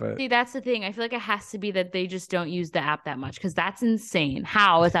 minutes were, but See, that's the thing. I feel like it has to be that they just don't use the app that much because that's insane.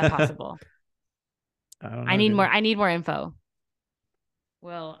 How is that possible? I don't I know, need more. dude. I need more info.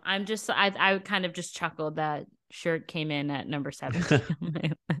 Well, I kind of just chuckled that shirt came in at number 17 on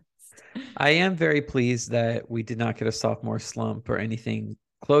my list. I am very pleased that we did not get a sophomore slump or anything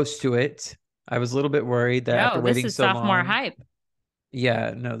close to it. I was a little bit worried that after No, this waiting is so sophomore long, hype.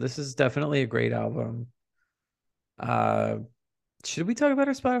 yeah, no, this is definitely a great album. Uh, should we talk about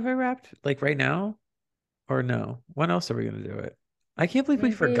our Spotify Wrapped like right now or no? When else are we gonna do it? I can't believe we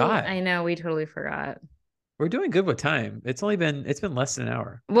Maybe forgot. I know we totally forgot. We're doing good with time. It's been less than an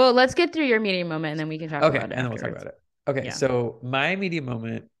hour. Well, let's get through your meeting moment and then we can talk Okay, about it and then we'll talk afterwards. about it. Okay, Yeah. so my media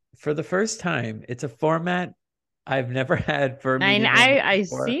moment for the first time, it's a format I've never had for a I media moment I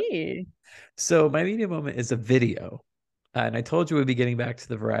before. see. So my media moment is a video. And I told you we'd be getting back to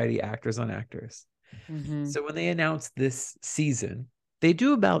the variety actors on actors. Mm-hmm. So when they announce this season, they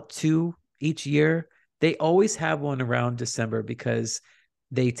do about 2 each year. They always have one around December because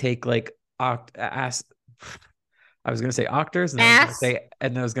they take like I was going to say actors, and Ass. I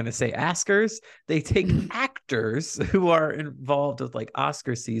was going to say askers. They take actors who are involved with like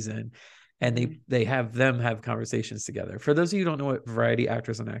Oscar season, and they have them have conversations together. For those of you who don't know what variety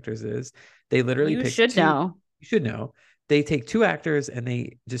actors on actors is, they literally You pick should two. know. You should know. They take 2 actors and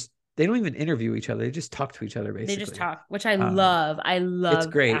they don't even interview each other. They just talk to each other They just basically. talk, which I Um, love. I it's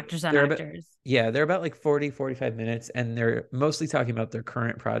love great. actors on actors. They're about like 40-45 minutes, and they're mostly talking about their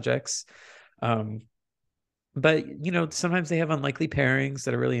current projects. Um, but sometimes they have unlikely pairings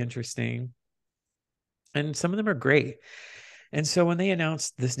that are really interesting, and some of them are great. And so when they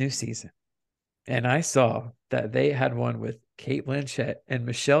announced this new season, and I saw that they had one with Kate Blanchett and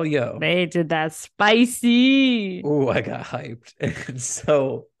Michelle Yeoh. They did that spicy. Oh, I got hyped. And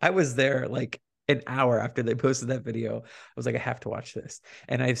so I was there like an hour after they posted that video. I was like, I have to watch this.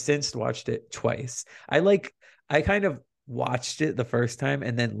 And I've since watched it twice. I kind of watched it the first time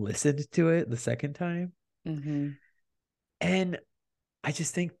and then listened to it the second time. Mm-hmm. And I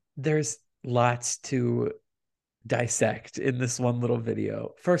just think there's lots to dissect in this one little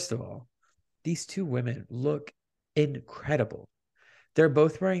video. First of all, these 2 women look incredible. They're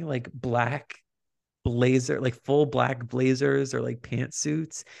both wearing like black blazer, like full black blazers or like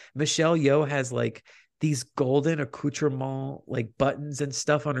pantsuits. Michelle Yeoh has like these golden accoutrement like buttons and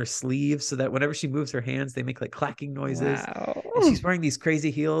stuff on her sleeves so that whenever she moves her hands, they make like clacking noises. Wow. And she's wearing these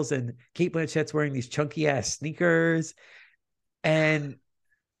crazy heels, and Kate Blanchett's wearing these chunky ass sneakers. And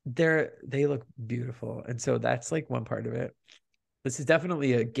they look beautiful. And so that's like one part of it. This is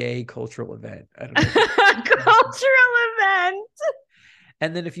definitely a gay cultural event. I don't know if Cultural event.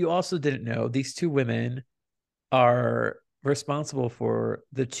 And then if you also didn't know, these 2 women are responsible for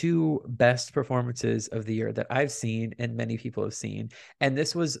the 2 best performances of the year that I've seen and many people have seen. And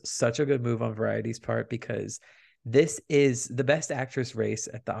this was such a good move on Variety's part because this is the best actress race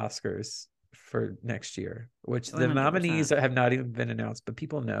at the Oscars for next year, which the 100%. nominees have not even been announced, but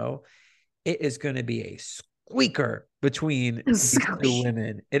people know it is going to be a squeaker between these 2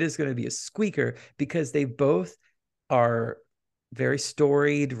 women. It is going to be a squeaker because they both are very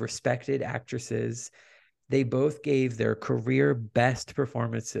storied, respected actresses. They both gave their career best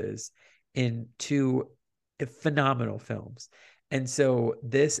performances in 2 phenomenal films. And so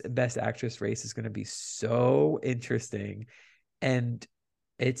this best actress race is going to be so interesting. And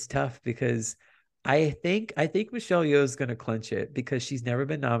it's tough because I think Michelle Yeoh is going to clinch it because she's never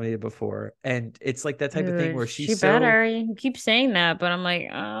been nominated before. And it's like that type of thing where She better. You keep saying that, but I'm like,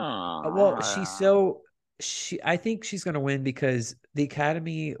 well, oh. I think she's going to win because the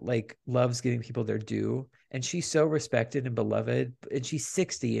Academy like loves giving people their due, and she's so respected and beloved, and she's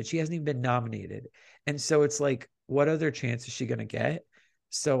 60 and she hasn't even been nominated. And so it's like, what other chance is she going to get?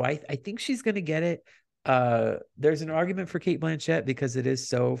 So I think she's going to get it. There's an argument for Kate Blanchett because it is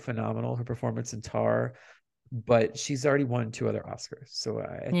so phenomenal, her performance in Tar, but she's already won 2 other Oscars. So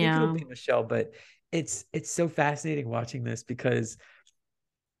I think it'll be Michelle, but it's so fascinating watching this because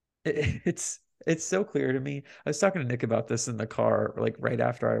it's so clear to me. I was talking to Nick about this in the car, like right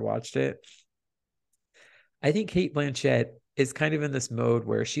after I watched it. I think Kate Blanchett is kind of in this mode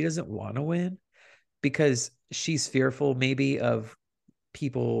where she doesn't want to win because she's fearful maybe of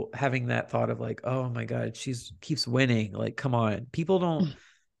people having that thought of like, oh my God, she's keeps winning. Like, come on. People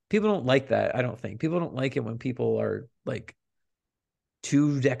don't like that. I don't think people don't like it when people are like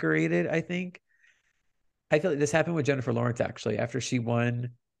too decorated, I think. I feel like this happened with Jennifer Lawrence actually after she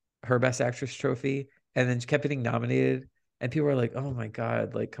won her Best Actress trophy and then she kept getting nominated and people were like, "Oh my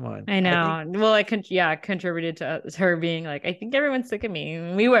God, like come on." I I think know. Well, I contributed to her being like, I think everyone's sick of me.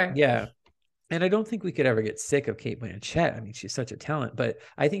 And we were. yeah. And I don't think we could ever get sick of Kate Blanchett. I mean, she's such a talent, but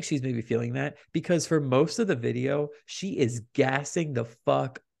I think she's maybe feeling that because for most of the video, she is gassing the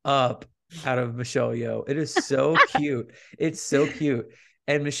fuck up out of Michelle Yeoh. It is so cute. It's so cute.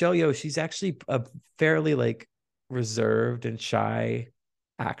 And Michelle Yeoh, she's actually a fairly like reserved and shy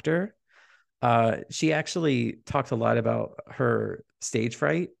actor. She actually talked a lot about her stage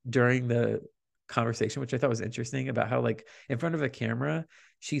fright during the conversation, which I thought was interesting about how like in front of a camera,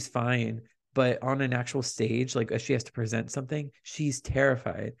 she's fine, but on an actual stage, like if she has to present something, she's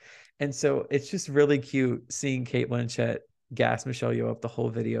terrified. And so it's just really cute seeing Kate Blanchett gas Michelle Yeoh up the whole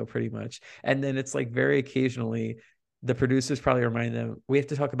video pretty much. And then it's like very occasionally the producers probably remind them, we have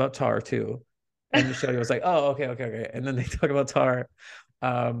to talk about Tar too. And Michelle Yeoh was like, oh, okay. And then they talk about Tar.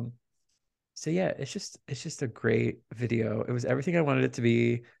 So yeah, it's just a great video. It was everything I wanted it to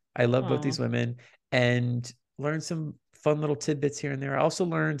be. I love both these women and learned some fun little tidbits here and there. I also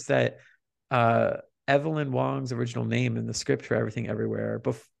learned that Evelyn Wong's original name in the script for Everything Everywhere,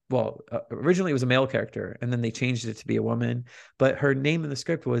 originally it was a male character and then they changed it to be a woman, but her name in the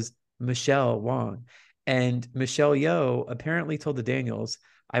script was Michelle Wong. And Michelle Yeoh apparently told the Daniels,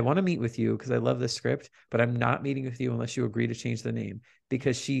 I want to meet with you because I love this script, but I'm not meeting with you unless you agree to change the name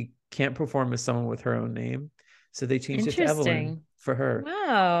because she can't perform as someone with her own name. So they changed it to Evelyn for her.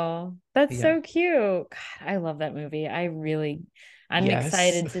 Wow. That's so cute. God, I love that movie. I'm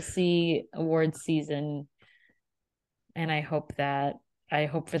excited to see awards season. And I hope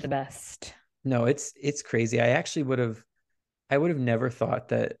for the best. No, it's crazy. I would have never thought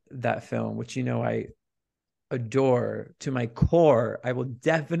that film, which I adore to my core. I will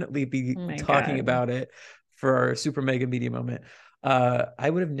definitely be talking about it for our super mega media moment. I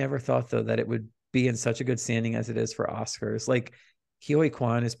would have never thought though that it would be in such a good standing as it is for Oscars. Like Ke Huy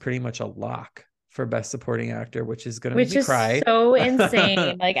Quan is pretty much a lock for Best Supporting Actor, which is going to make me cry. So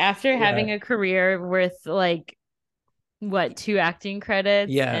insane. Like after having a career with like 2 acting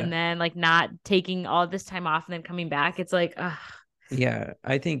credits and then like not taking all this time off and then coming back, it's like yeah,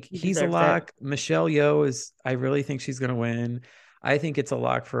 I think he's a lock. Michelle Yeoh I really think she's going to win. I think it's a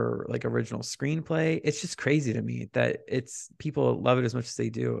lock for like original screenplay. It's just crazy to me that people love it as much as they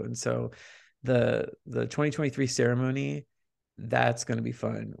do. And so the 2023 ceremony, that's going to be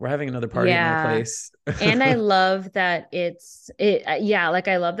fun. We're having another party in my place. And I love that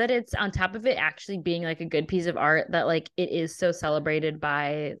I love that it's on top of it actually being like a good piece of art that like it is so celebrated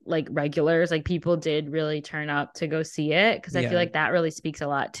by like regulars. Like people did really turn up to go see it because I feel like that really speaks a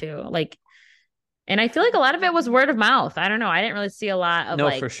lot too. Like, and I feel like a lot of it was word of mouth. I don't know. I didn't really see a lot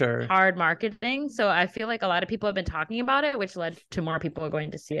of for sure hard marketing. So I feel like a lot of people have been talking about it, which led to more people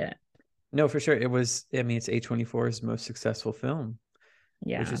going to see it. No, for sure. It's A24's most successful film,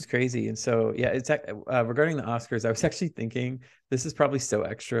 which is crazy. And so, yeah, it's regarding the Oscars, I was actually thinking this is probably so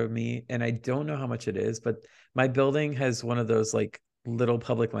extra of me, and I don't know how much it is, but my building has one of those like little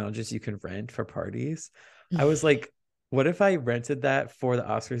public lounges you can rent for parties. I was like, what if I rented that for the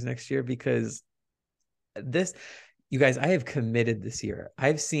Oscars next year? Because you guys, I have committed this year.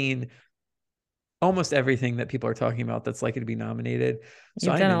 I've seen almost everything that people are talking about that's likely to be nominated.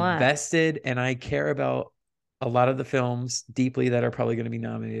 So I'm invested and I care about a lot of the films deeply that are probably going to be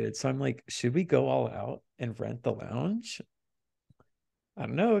nominated. So I'm like, should we go all out and rent the lounge? I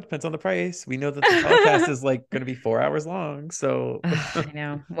don't know. It depends on the price. We know that the podcast is like going to be 4 hours long. So I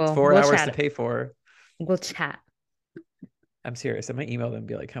know. Well, it's 4 hours to pay for. We'll chat. I'm serious. I might email them and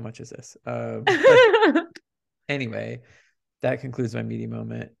be like, how much is this? Anyway, that concludes my media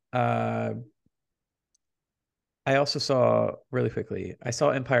moment. I also saw really quickly, I saw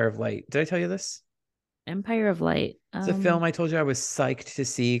Empire of Light. Did I tell you this? Empire of Light. It's a film I told you I was psyched to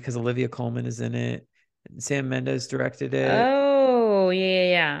see because Olivia Colman is in it. Sam Mendes directed it. Oh,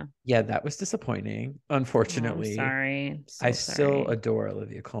 yeah. Yeah, that was disappointing, unfortunately. Oh, I'm sorry. I still adore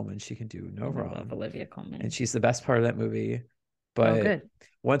Olivia Colman. She can do no wrong. I love Olivia Colman. And she's the best part of that movie. But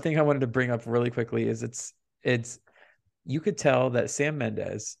one thing I wanted to bring up really quickly is it's you could tell that Sam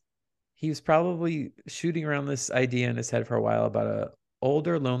Mendes, he was probably shooting around this idea in his head for a while about a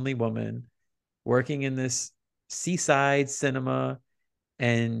older, lonely woman working in this seaside cinema,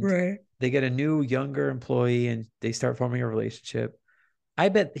 and they get a new, younger employee and they start forming a relationship. I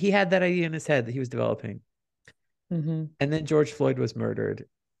bet he had that idea in his head that he was developing. Mm-hmm. And then George Floyd was murdered.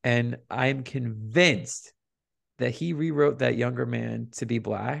 And I'm convinced that he rewrote that younger man to be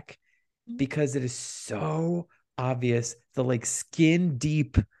Black because it is so obvious, the like skin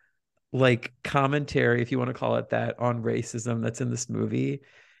deep like commentary, if you want to call it that, on racism that's in this movie.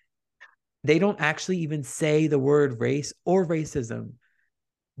 They don't actually even say the word race or racism.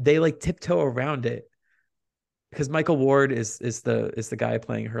 They like tiptoe around it because Michael Ward is the guy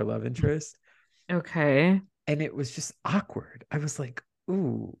playing her love interest. Okay. And it was just awkward. I was like,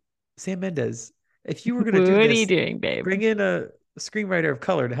 ooh, Sam Mendes, if you were gonna do What are this, you doing, babe? bring in a screenwriter of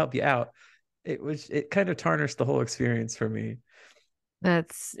color to help you out. It kind of tarnished the whole experience for me.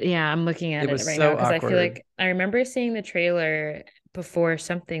 I'm looking at It it was right so now because I feel awkward. like I remember seeing the trailer before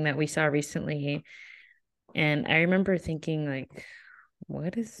something that we saw recently, and I remember thinking like,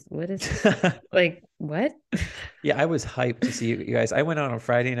 what is like what? Yeah, I was hyped to see you guys. I went on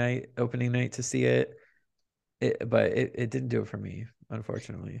Friday night, opening night, to see it, but it didn't do it for me,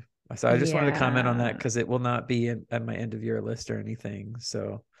 unfortunately. So I just wanted to comment on that Yeah. because it will not be at my end of year list or anything.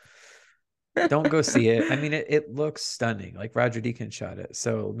 So don't go see it. I mean, it looks stunning. Like Roger Deakins shot it.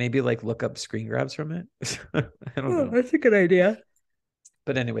 So maybe like look up screen grabs from it. I don't know. That's a good idea.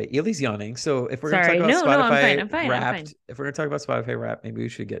 But anyway, Ely's yawning. So if we're gonna talk Sorry. about No, I'm fine. Spotify I'm fine. I'm fine. Wrapped, if we're gonna talk about Spotify Wrapped, maybe we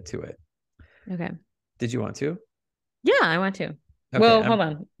should get to it. Okay. Did you want to? Yeah, I want to. Okay, Well, hold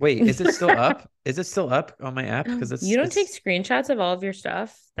on. Wait, is it still up? Is it still up on my app? Because You don't take it's screenshots of all of your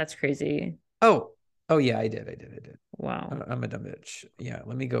stuff? That's crazy. oh yeah, I did. Wow. I'm a dumb bitch. Yeah,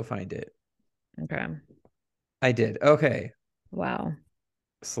 let me go find it. Okay. I did. Okay, Wow.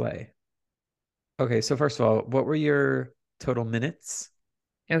 slay. Okay, so first of all, what were your total minutes?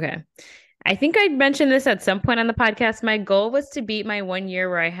 Okay. I think I mentioned this at some point on the podcast. My goal was to beat my 1 year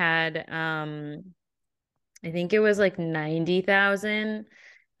where I had I think it was like 90,000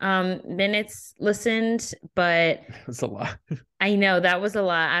 minutes listened, but That's a lot. I know that was a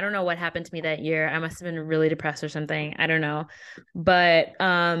lot. I don't know what happened to me that year. I must have been really depressed or something. I don't know. But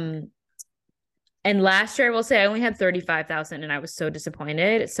and last year I will say I only had 35,000 and I was so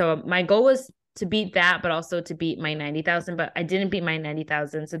disappointed. So my goal was to beat that, but also to beat my 90,000, but I didn't beat my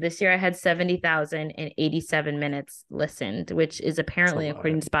 90,000. So this year I had 70,087 minutes listened, which is apparently,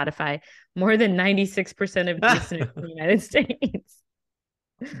 according to Spotify, more than 96% of listeners in the United States.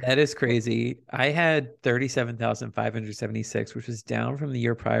 That is crazy. I had 37,576, which was down from the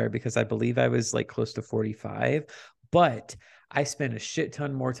year prior because I believe I was like close to 45, but I spent a shit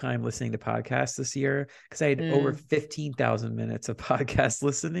ton more time listening to podcasts this year because I had over 15,000 minutes of podcast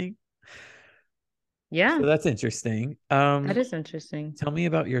listening. Yeah. So that's interesting. That is interesting. Tell me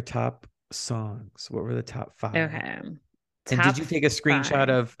about your top songs. What were the top 5? Okay. And Top did you take a screenshot 5.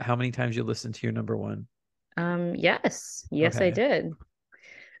 of how many times you listened to your number one? Yes. Yes, Okay. I did.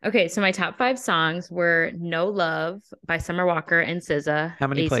 Okay, so my top 5 songs were "No Love" by Summer Walker and SZA. How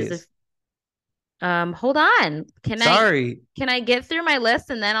many plays? Hold on. Can I get through my list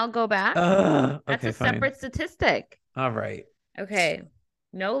and then I'll go back? That's Okay, a fine. separate statistic. All right. Okay.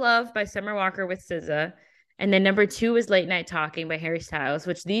 "No Love" by Summer Walker with SZA. And then number 2 was "Late Night Talking" by Harry Styles,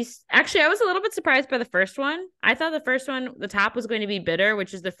 which these actually I was a little bit surprised by the first one. I thought the first one, the top was going to be "Bitter,"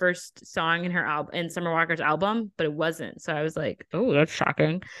 which is the first song in her album in Summer Walker's album, but it wasn't. So I was like, oh, that's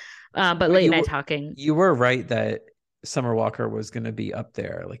shocking. But "Late Night Talking." You were right that Summer Walker was going to be up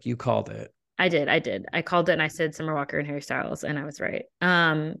there. Like you called it. I did. I called it and I said Summer Walker and Harry Styles, and I was right.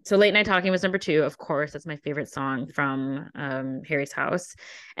 So "Late Night Talking" was number 2. Of course, that's my favorite song from Harry's house.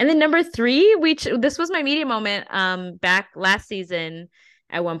 And then number 3, which this was my media moment back last season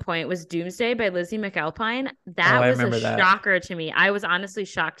at one point, was "Doomsday" by Lizzie McAlpine. That was a shocker to me. I was honestly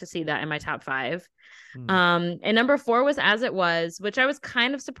shocked to see that in my top 5. And number 4 was "As It Was," which I was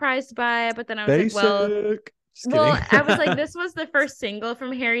kind of surprised by, but then I was like, well, I was like, this was the first single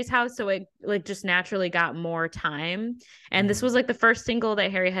from Harry's house, so it like just naturally got more time. And this was like the first single that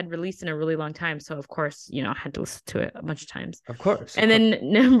Harry had released in a really long time, so of course, I had to listen to it a bunch of times. Of course. And then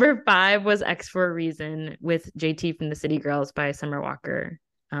number 5 was "X for a Reason" with JT from the City Girls by Summer Walker,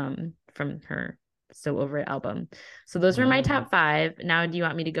 from her Still Over It album. So those were my top 5. Now, do you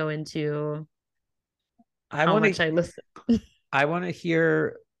want me to go into how much I listen? I want to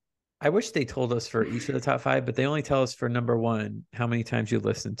hear. I wish they told us for each of the top 5, but they only tell us for number 1 how many times you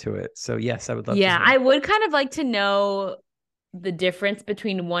listened to it. So yes, I would love to hear. I would kind of like to know the difference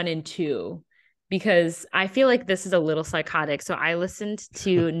between 1 and 2, because I feel like this is a little psychotic. So I listened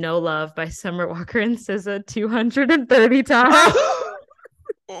to "No Love" by Summer Walker and SZA 230 times.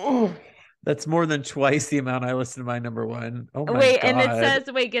 That's more than twice the amount I listened to my number 1. Oh my God. And it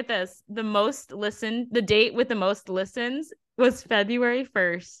says, wait, get this. The date with the most listens was February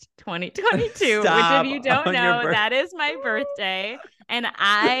 1st, 2022. Which, if you don't know, that is my birthday. And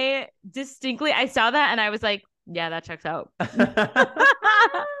I distinctly, I saw that and I was like, yeah, that checks out.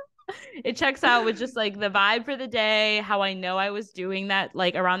 It checks out with just like the vibe for the day, how I know I was doing that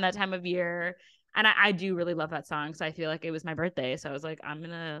like around that time of year. And I do really love that song. So I feel like it was my birthday. So I was like, I'm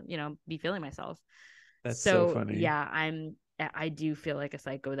gonna, be feeling myself. That's so funny. Yeah, I do feel like a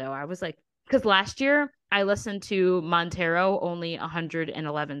psycho though. I was like, because last year I listened to Montero only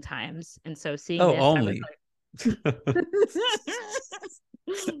 111 times. And so seeing this, only. I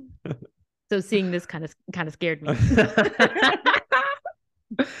was like, so seeing this kind of scared me.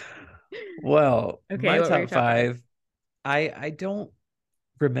 Well, Okay, my what were top your top 5, I don't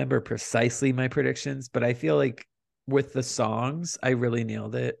remember precisely my predictions, but I feel like with the songs, I really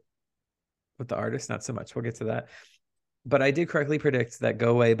nailed it. With the artist, not so much. We'll get to that. But I did correctly predict that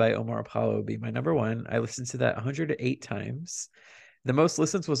Go Away by Omar Apollo would be my number 1. I listened to that 108 times. The most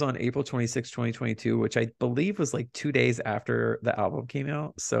listens was on April 26, 2022, which I believe was like 2 days after the album came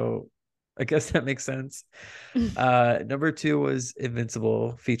out. So I guess that makes sense. Number 2 was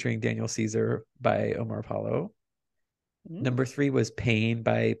Invincible featuring Daniel Caesar by Omar Apollo. Number 3 was Pain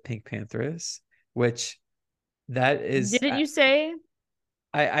by Pink Panthers, which that is. Didn't you say?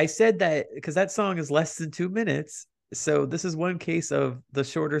 I said that because that song is less than 2 minutes. So this is one case of the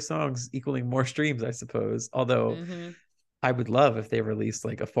shorter songs equaling more streams, I suppose. Although I would love if they released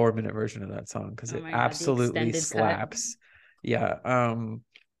like a 4-minute version of that song because it absolutely slaps. Cut. Yeah.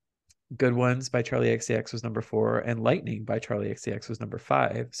 Good Ones by Charlie XCX was number 4, and Lightning by Charlie XCX was number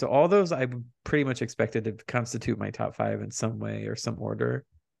 5. So all those I pretty much expected to constitute my top 5 in some way or some order.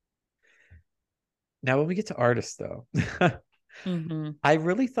 Now when we get to artists though, I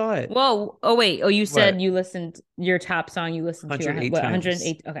really thought. Whoa! Oh wait! Oh, you said what? You listened your top song. You listened 108 to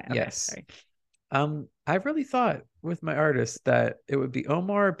 108. Okay. Yes. Sorry. I really thought with my artists that it would be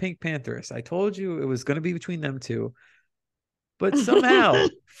Omar or Pink Panthers. I told you it was going to be between them two, but somehow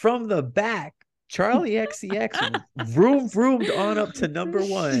from the back, Charlie XCX roomed on up to number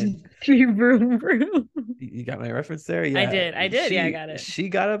 1. Vroom. You got my reference there? Yeah, I did. Yeah, I got it. She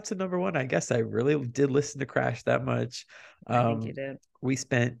got up to number 1. I guess I really did listen to Crash that much. I think you did. We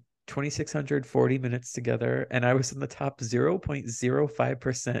spent 2,640 minutes together, and I was in the top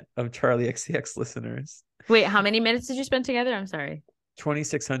 0.05% of Charlie XCX listeners. Wait, how many minutes did you spend together? I'm sorry.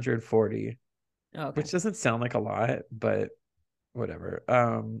 2,640. Oh, okay. Which doesn't sound like a lot, but whatever.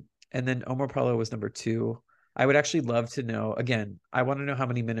 And then Omar Apollo was number 2. I would actually love to know, again, I want to know how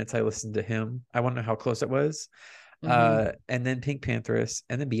many minutes I listened to him. I want to know how close it was. And then Pink Panthers,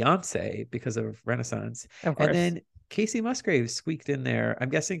 and then Beyonce because of Renaissance. Of course. And then Casey Musgraves squeaked in there. I'm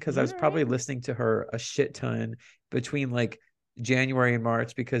guessing because I was probably listening to her a shit ton between like January and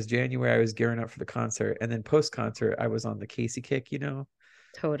March, because January I was gearing up for the concert, and then post-concert I was on the Casey kick,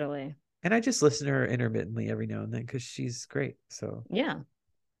 Totally. And I just listen to her intermittently every now and then because she's great. So yeah.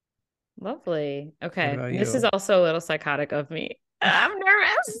 Lovely. Okay. This is also a little psychotic of me. I'm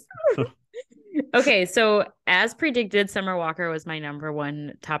nervous. Okay. So as predicted, Summer Walker was my number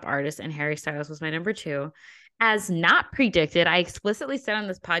 1 top artist and Harry Styles was my number 2. As not predicted, I explicitly said on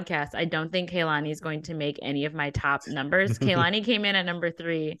this podcast, I don't think Kehlani is going to make any of my top numbers. Kehlani came in at number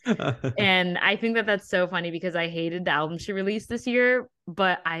 3. And I think that that's so funny because I hated the album she released this year,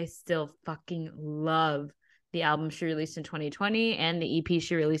 but I still fucking love the album she released in 2020 and the EP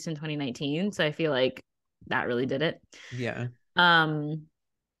she released in 2019. So I feel like that really did it. Yeah. And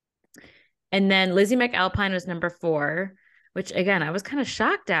then Lizzie McAlpine was number 4, which again, I was kind of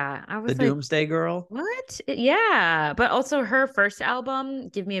shocked at. I was the Doomsday Girl. What? Yeah. But also her first album,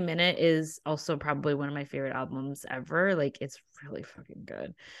 Give Me a Minute, is also probably one of my favorite albums ever. Like, it's really fucking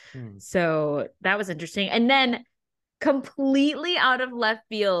good. So that was interesting. And then completely out of left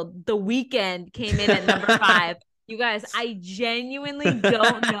field, The Weeknd came in at number 5. You guys, I genuinely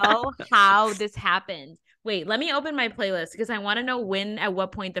don't know how this happened. Wait, let me open my playlist because I want to know at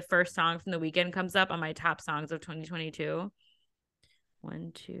what point the first song from The Weeknd comes up on my top songs of 2022.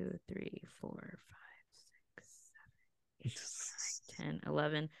 1, 2, 3, 4, 5, 6, 7, 8, 9, 10,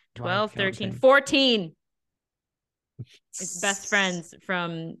 11, 12, 13, 14. It's Best Friends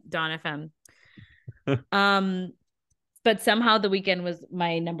from Dawn FM. But somehow The Weeknd was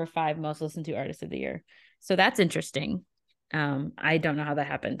my number 5 most listened to artist of the year. So that's interesting. I don't know how that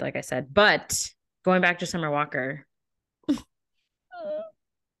happened, like I said. But going back to Summer Walker,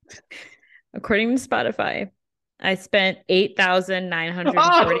 according to Spotify, I spent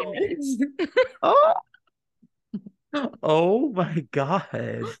 8,940 minutes. Oh my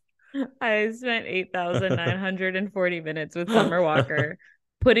God. I spent 8,940 minutes with Summer Walker,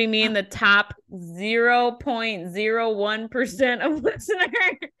 putting me in the top 0.01% of listeners.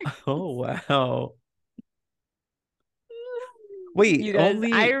 Oh, wow. Wait, you guys,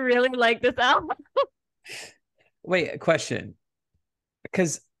 I really like this album. Wait, a question.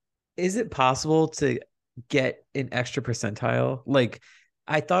 Because is it possible to get an extra percentile? Like,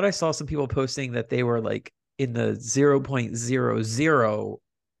 I thought I saw some people posting that they were like in the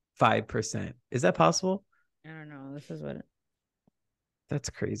 0.005%. Is that possible? I don't know. This is what. That's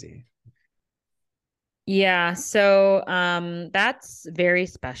crazy. Yeah. So, that's very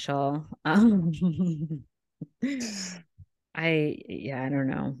special. I don't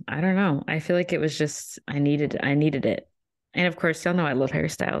know. I don't know. I feel like it was just I needed it. And of course, y'all know I love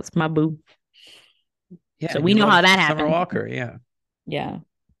hairstyles. My boo. Yeah. So and we you know love how that Summer happened. Walker. Yeah. Yeah.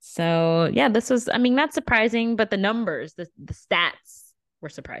 So yeah, this was, I mean, not surprising, but the numbers, the stats were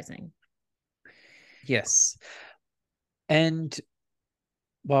surprising. Yes. And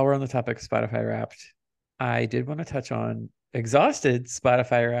while we're on the topic of Spotify Wrapped, I did want to touch on Exhausted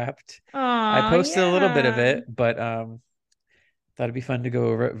Spotify Wrapped. I Oh, posted a little bit of yeah. it, but thought it'd be fun to go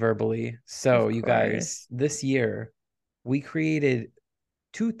over it verbally. So, Of you guys, course. this year we created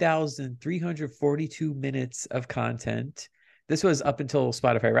 2,342 minutes of content. This was up until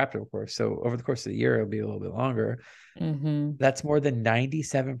Spotify Wrapped, of course. So over the course of the year, it'll be a little bit longer. Mm-hmm. That's more than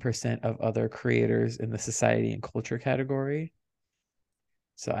 97% of other creators in the society and culture category.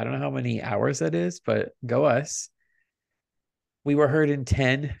 So I don't know how many hours that is, but go us. We were heard in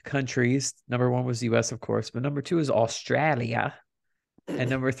 10 countries. Number one was the US, of course, but number two is Australia. And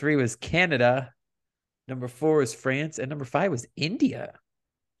number three was Canada. Number four was France. And number five was India.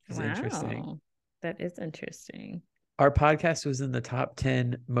 It's interesting. Wow. That is interesting. Our podcast was in the top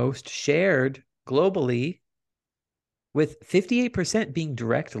 10 most shared globally, with 58% being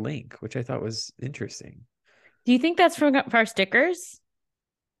direct link, which I thought was interesting. Do you think that's from our stickers?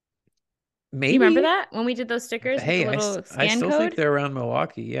 Maybe. Do you remember that when we did those stickers Hey, with the little I scan still code? think they're around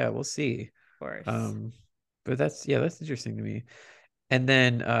Milwaukee. Yeah, we'll see. Of course. But that's interesting to me. And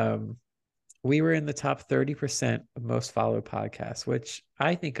then we were in the top 30% of most followed podcasts, which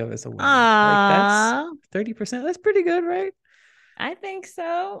I think of as a win. Like that's 30%. That's pretty good, right? I think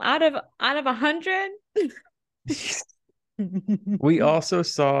so. Out of 100. We also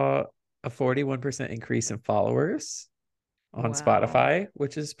saw a 41% increase in followers on Spotify,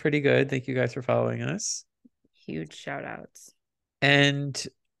 which is pretty good. Thank you guys for following us. Huge shout outs. And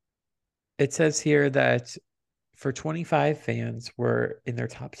it says here that for 25 fans, we're in their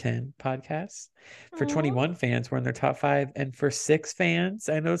top 10 podcasts. For 21 fans, we're in their top 5. And for 6 fans,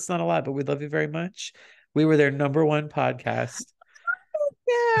 I know it's not a lot, but we love you very much. We were their number 1 podcast.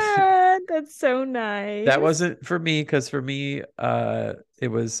 Yeah, that's so nice. That wasn't for me, because for me,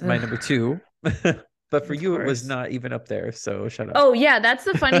 it was my number 2. But for you, it was not even up there. So shut up. Oh, yeah. That's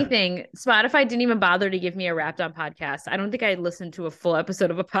the funny thing. Spotify didn't even bother to give me a Wrapped On podcast. I don't think I listened to a full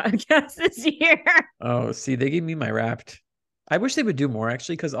episode of a podcast this year. Oh, see, they gave me my Wrapped. I wish they would do more,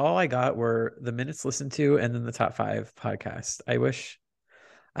 actually, because all I got were the minutes listened to and then the top 5 podcasts. I wish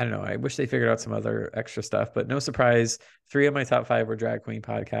they figured out some other extra stuff, but no surprise. 3 of my top 5 were drag queen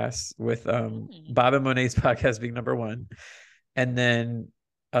podcasts, with Bob and Monet's podcast being number 1. And then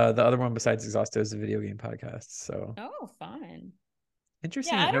the other one besides Exhausted is a video game podcast. So fun.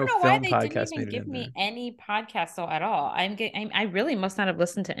 Interesting. Yeah, that I don't no know why film they podcast didn't even made it give in me there. any podcast though at all. I really must not have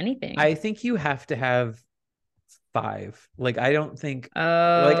listened to anything. I think you have to have 5. Like, I don't think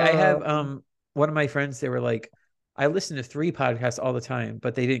like I have one of my friends, they were like, I listen to 3 podcasts all the time,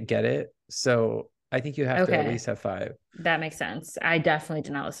 but they didn't get it. So I think you have to at least have 5. That makes sense. I definitely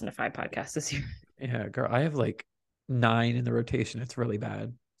did not listen to 5 podcasts this year. Yeah, girl, I have like 9 in the rotation. It's really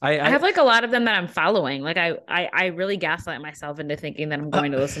bad. I have like a lot of them that I'm following. Like I really gaslight myself into thinking that I'm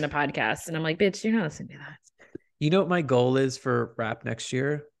going to listen to podcasts, and I'm like, bitch, you're not listening to that. You know what my goal is for Wrap next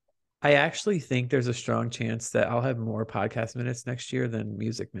year? I actually think there's a strong chance that I'll have more podcast minutes next year than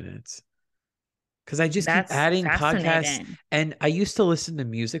music minutes. Because I just keep adding podcasts. And I used to listen to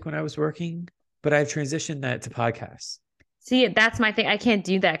music when I was working, but I've transitioned that to podcasts. See, that's my thing. I can't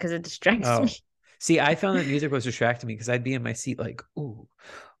do that because it distracts me. See, I found that music was distracting me because I'd be in my seat like, ooh,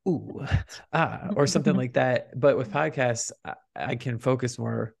 or something like that. But with podcasts, I can focus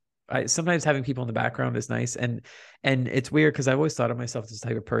more. Sometimes having people in the background is nice. And it's weird because I've always thought of myself as the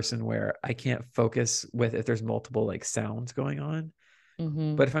type of person where I can't focus with if there's multiple like sounds going on.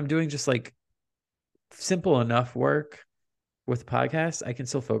 Mm-hmm. But if I'm doing just like simple enough work with podcasts, I can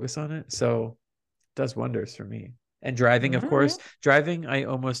still focus on it. So it does wonders for me. And driving, of course. Driving, I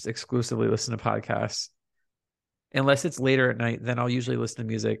almost exclusively listen to podcasts. Unless it's later at night, then I'll usually listen to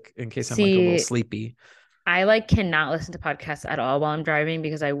music in case I'm like a little sleepy. I like cannot listen to podcasts at all while I'm driving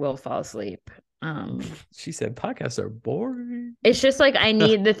because I will fall asleep. She said podcasts are boring. It's just like I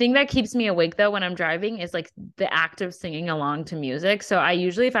need the thing that keeps me awake though when I'm driving is like the act of singing along to music. So I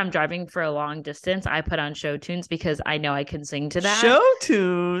usually, if I'm driving for a long distance, I put on show tunes because I know I can sing to that. Show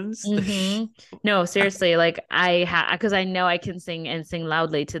tunes. No, seriously, like because I know I can sing and sing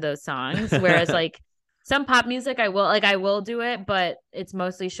loudly to those songs. Whereas like some pop music, I will do it, but it's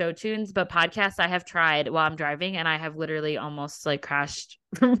mostly show tunes. But podcasts, I have tried while I'm driving, and I have literally almost like crashed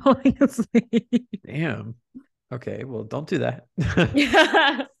from falling asleep. Damn. Okay, well, don't do that.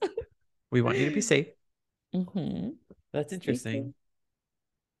 Yeah. We want you to be safe. Mm-hmm. That's interesting.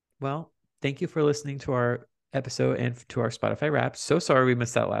 Well, thank you for listening to our episode and to our Spotify Wraps. So sorry we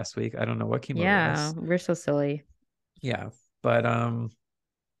missed that last week. I don't know what came over us. We're so silly. Yeah, but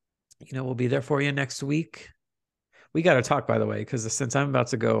we'll be there for you next week. We got to talk, by the way, because since I'm about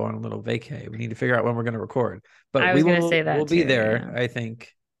to go on a little vacay, we need to figure out when we're going to record. But I was going to say that we'll be there, I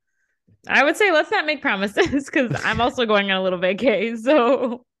think. I would say let's not make promises because I'm also going on a little vacay.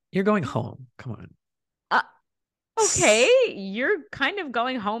 So you're going home. Come on. Okay, you're kind of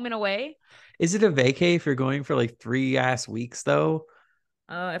going home in a way. Is it a vacay if you're going for like 3 weeks though?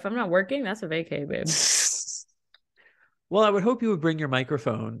 If I'm not working, that's a vacay, babe. Well, I would hope you would bring your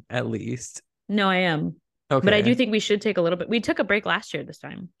microphone at least. No, I am. Okay. But I do think we should take a little bit. We took a break last year this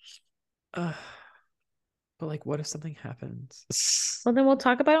time. But like, what if something happens? Well, then we'll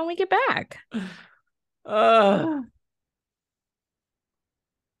talk about it when we get back.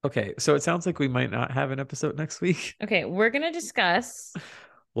 Okay, so it sounds like we might not have an episode next week. Okay, we're gonna discuss.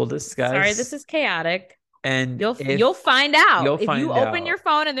 We'll discuss. Sorry, this is chaotic. And you'll find out. If you open your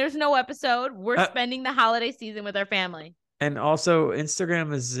phone and there's no episode, we're spending the holiday season with our family. And also,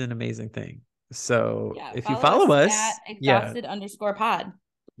 Instagram is an amazing thing. So if you follow us at exhausted_pod.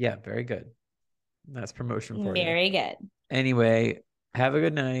 Yeah, very good. That's promotion for you. Very good. Anyway, have a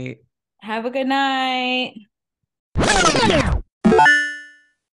good night. Have a good night.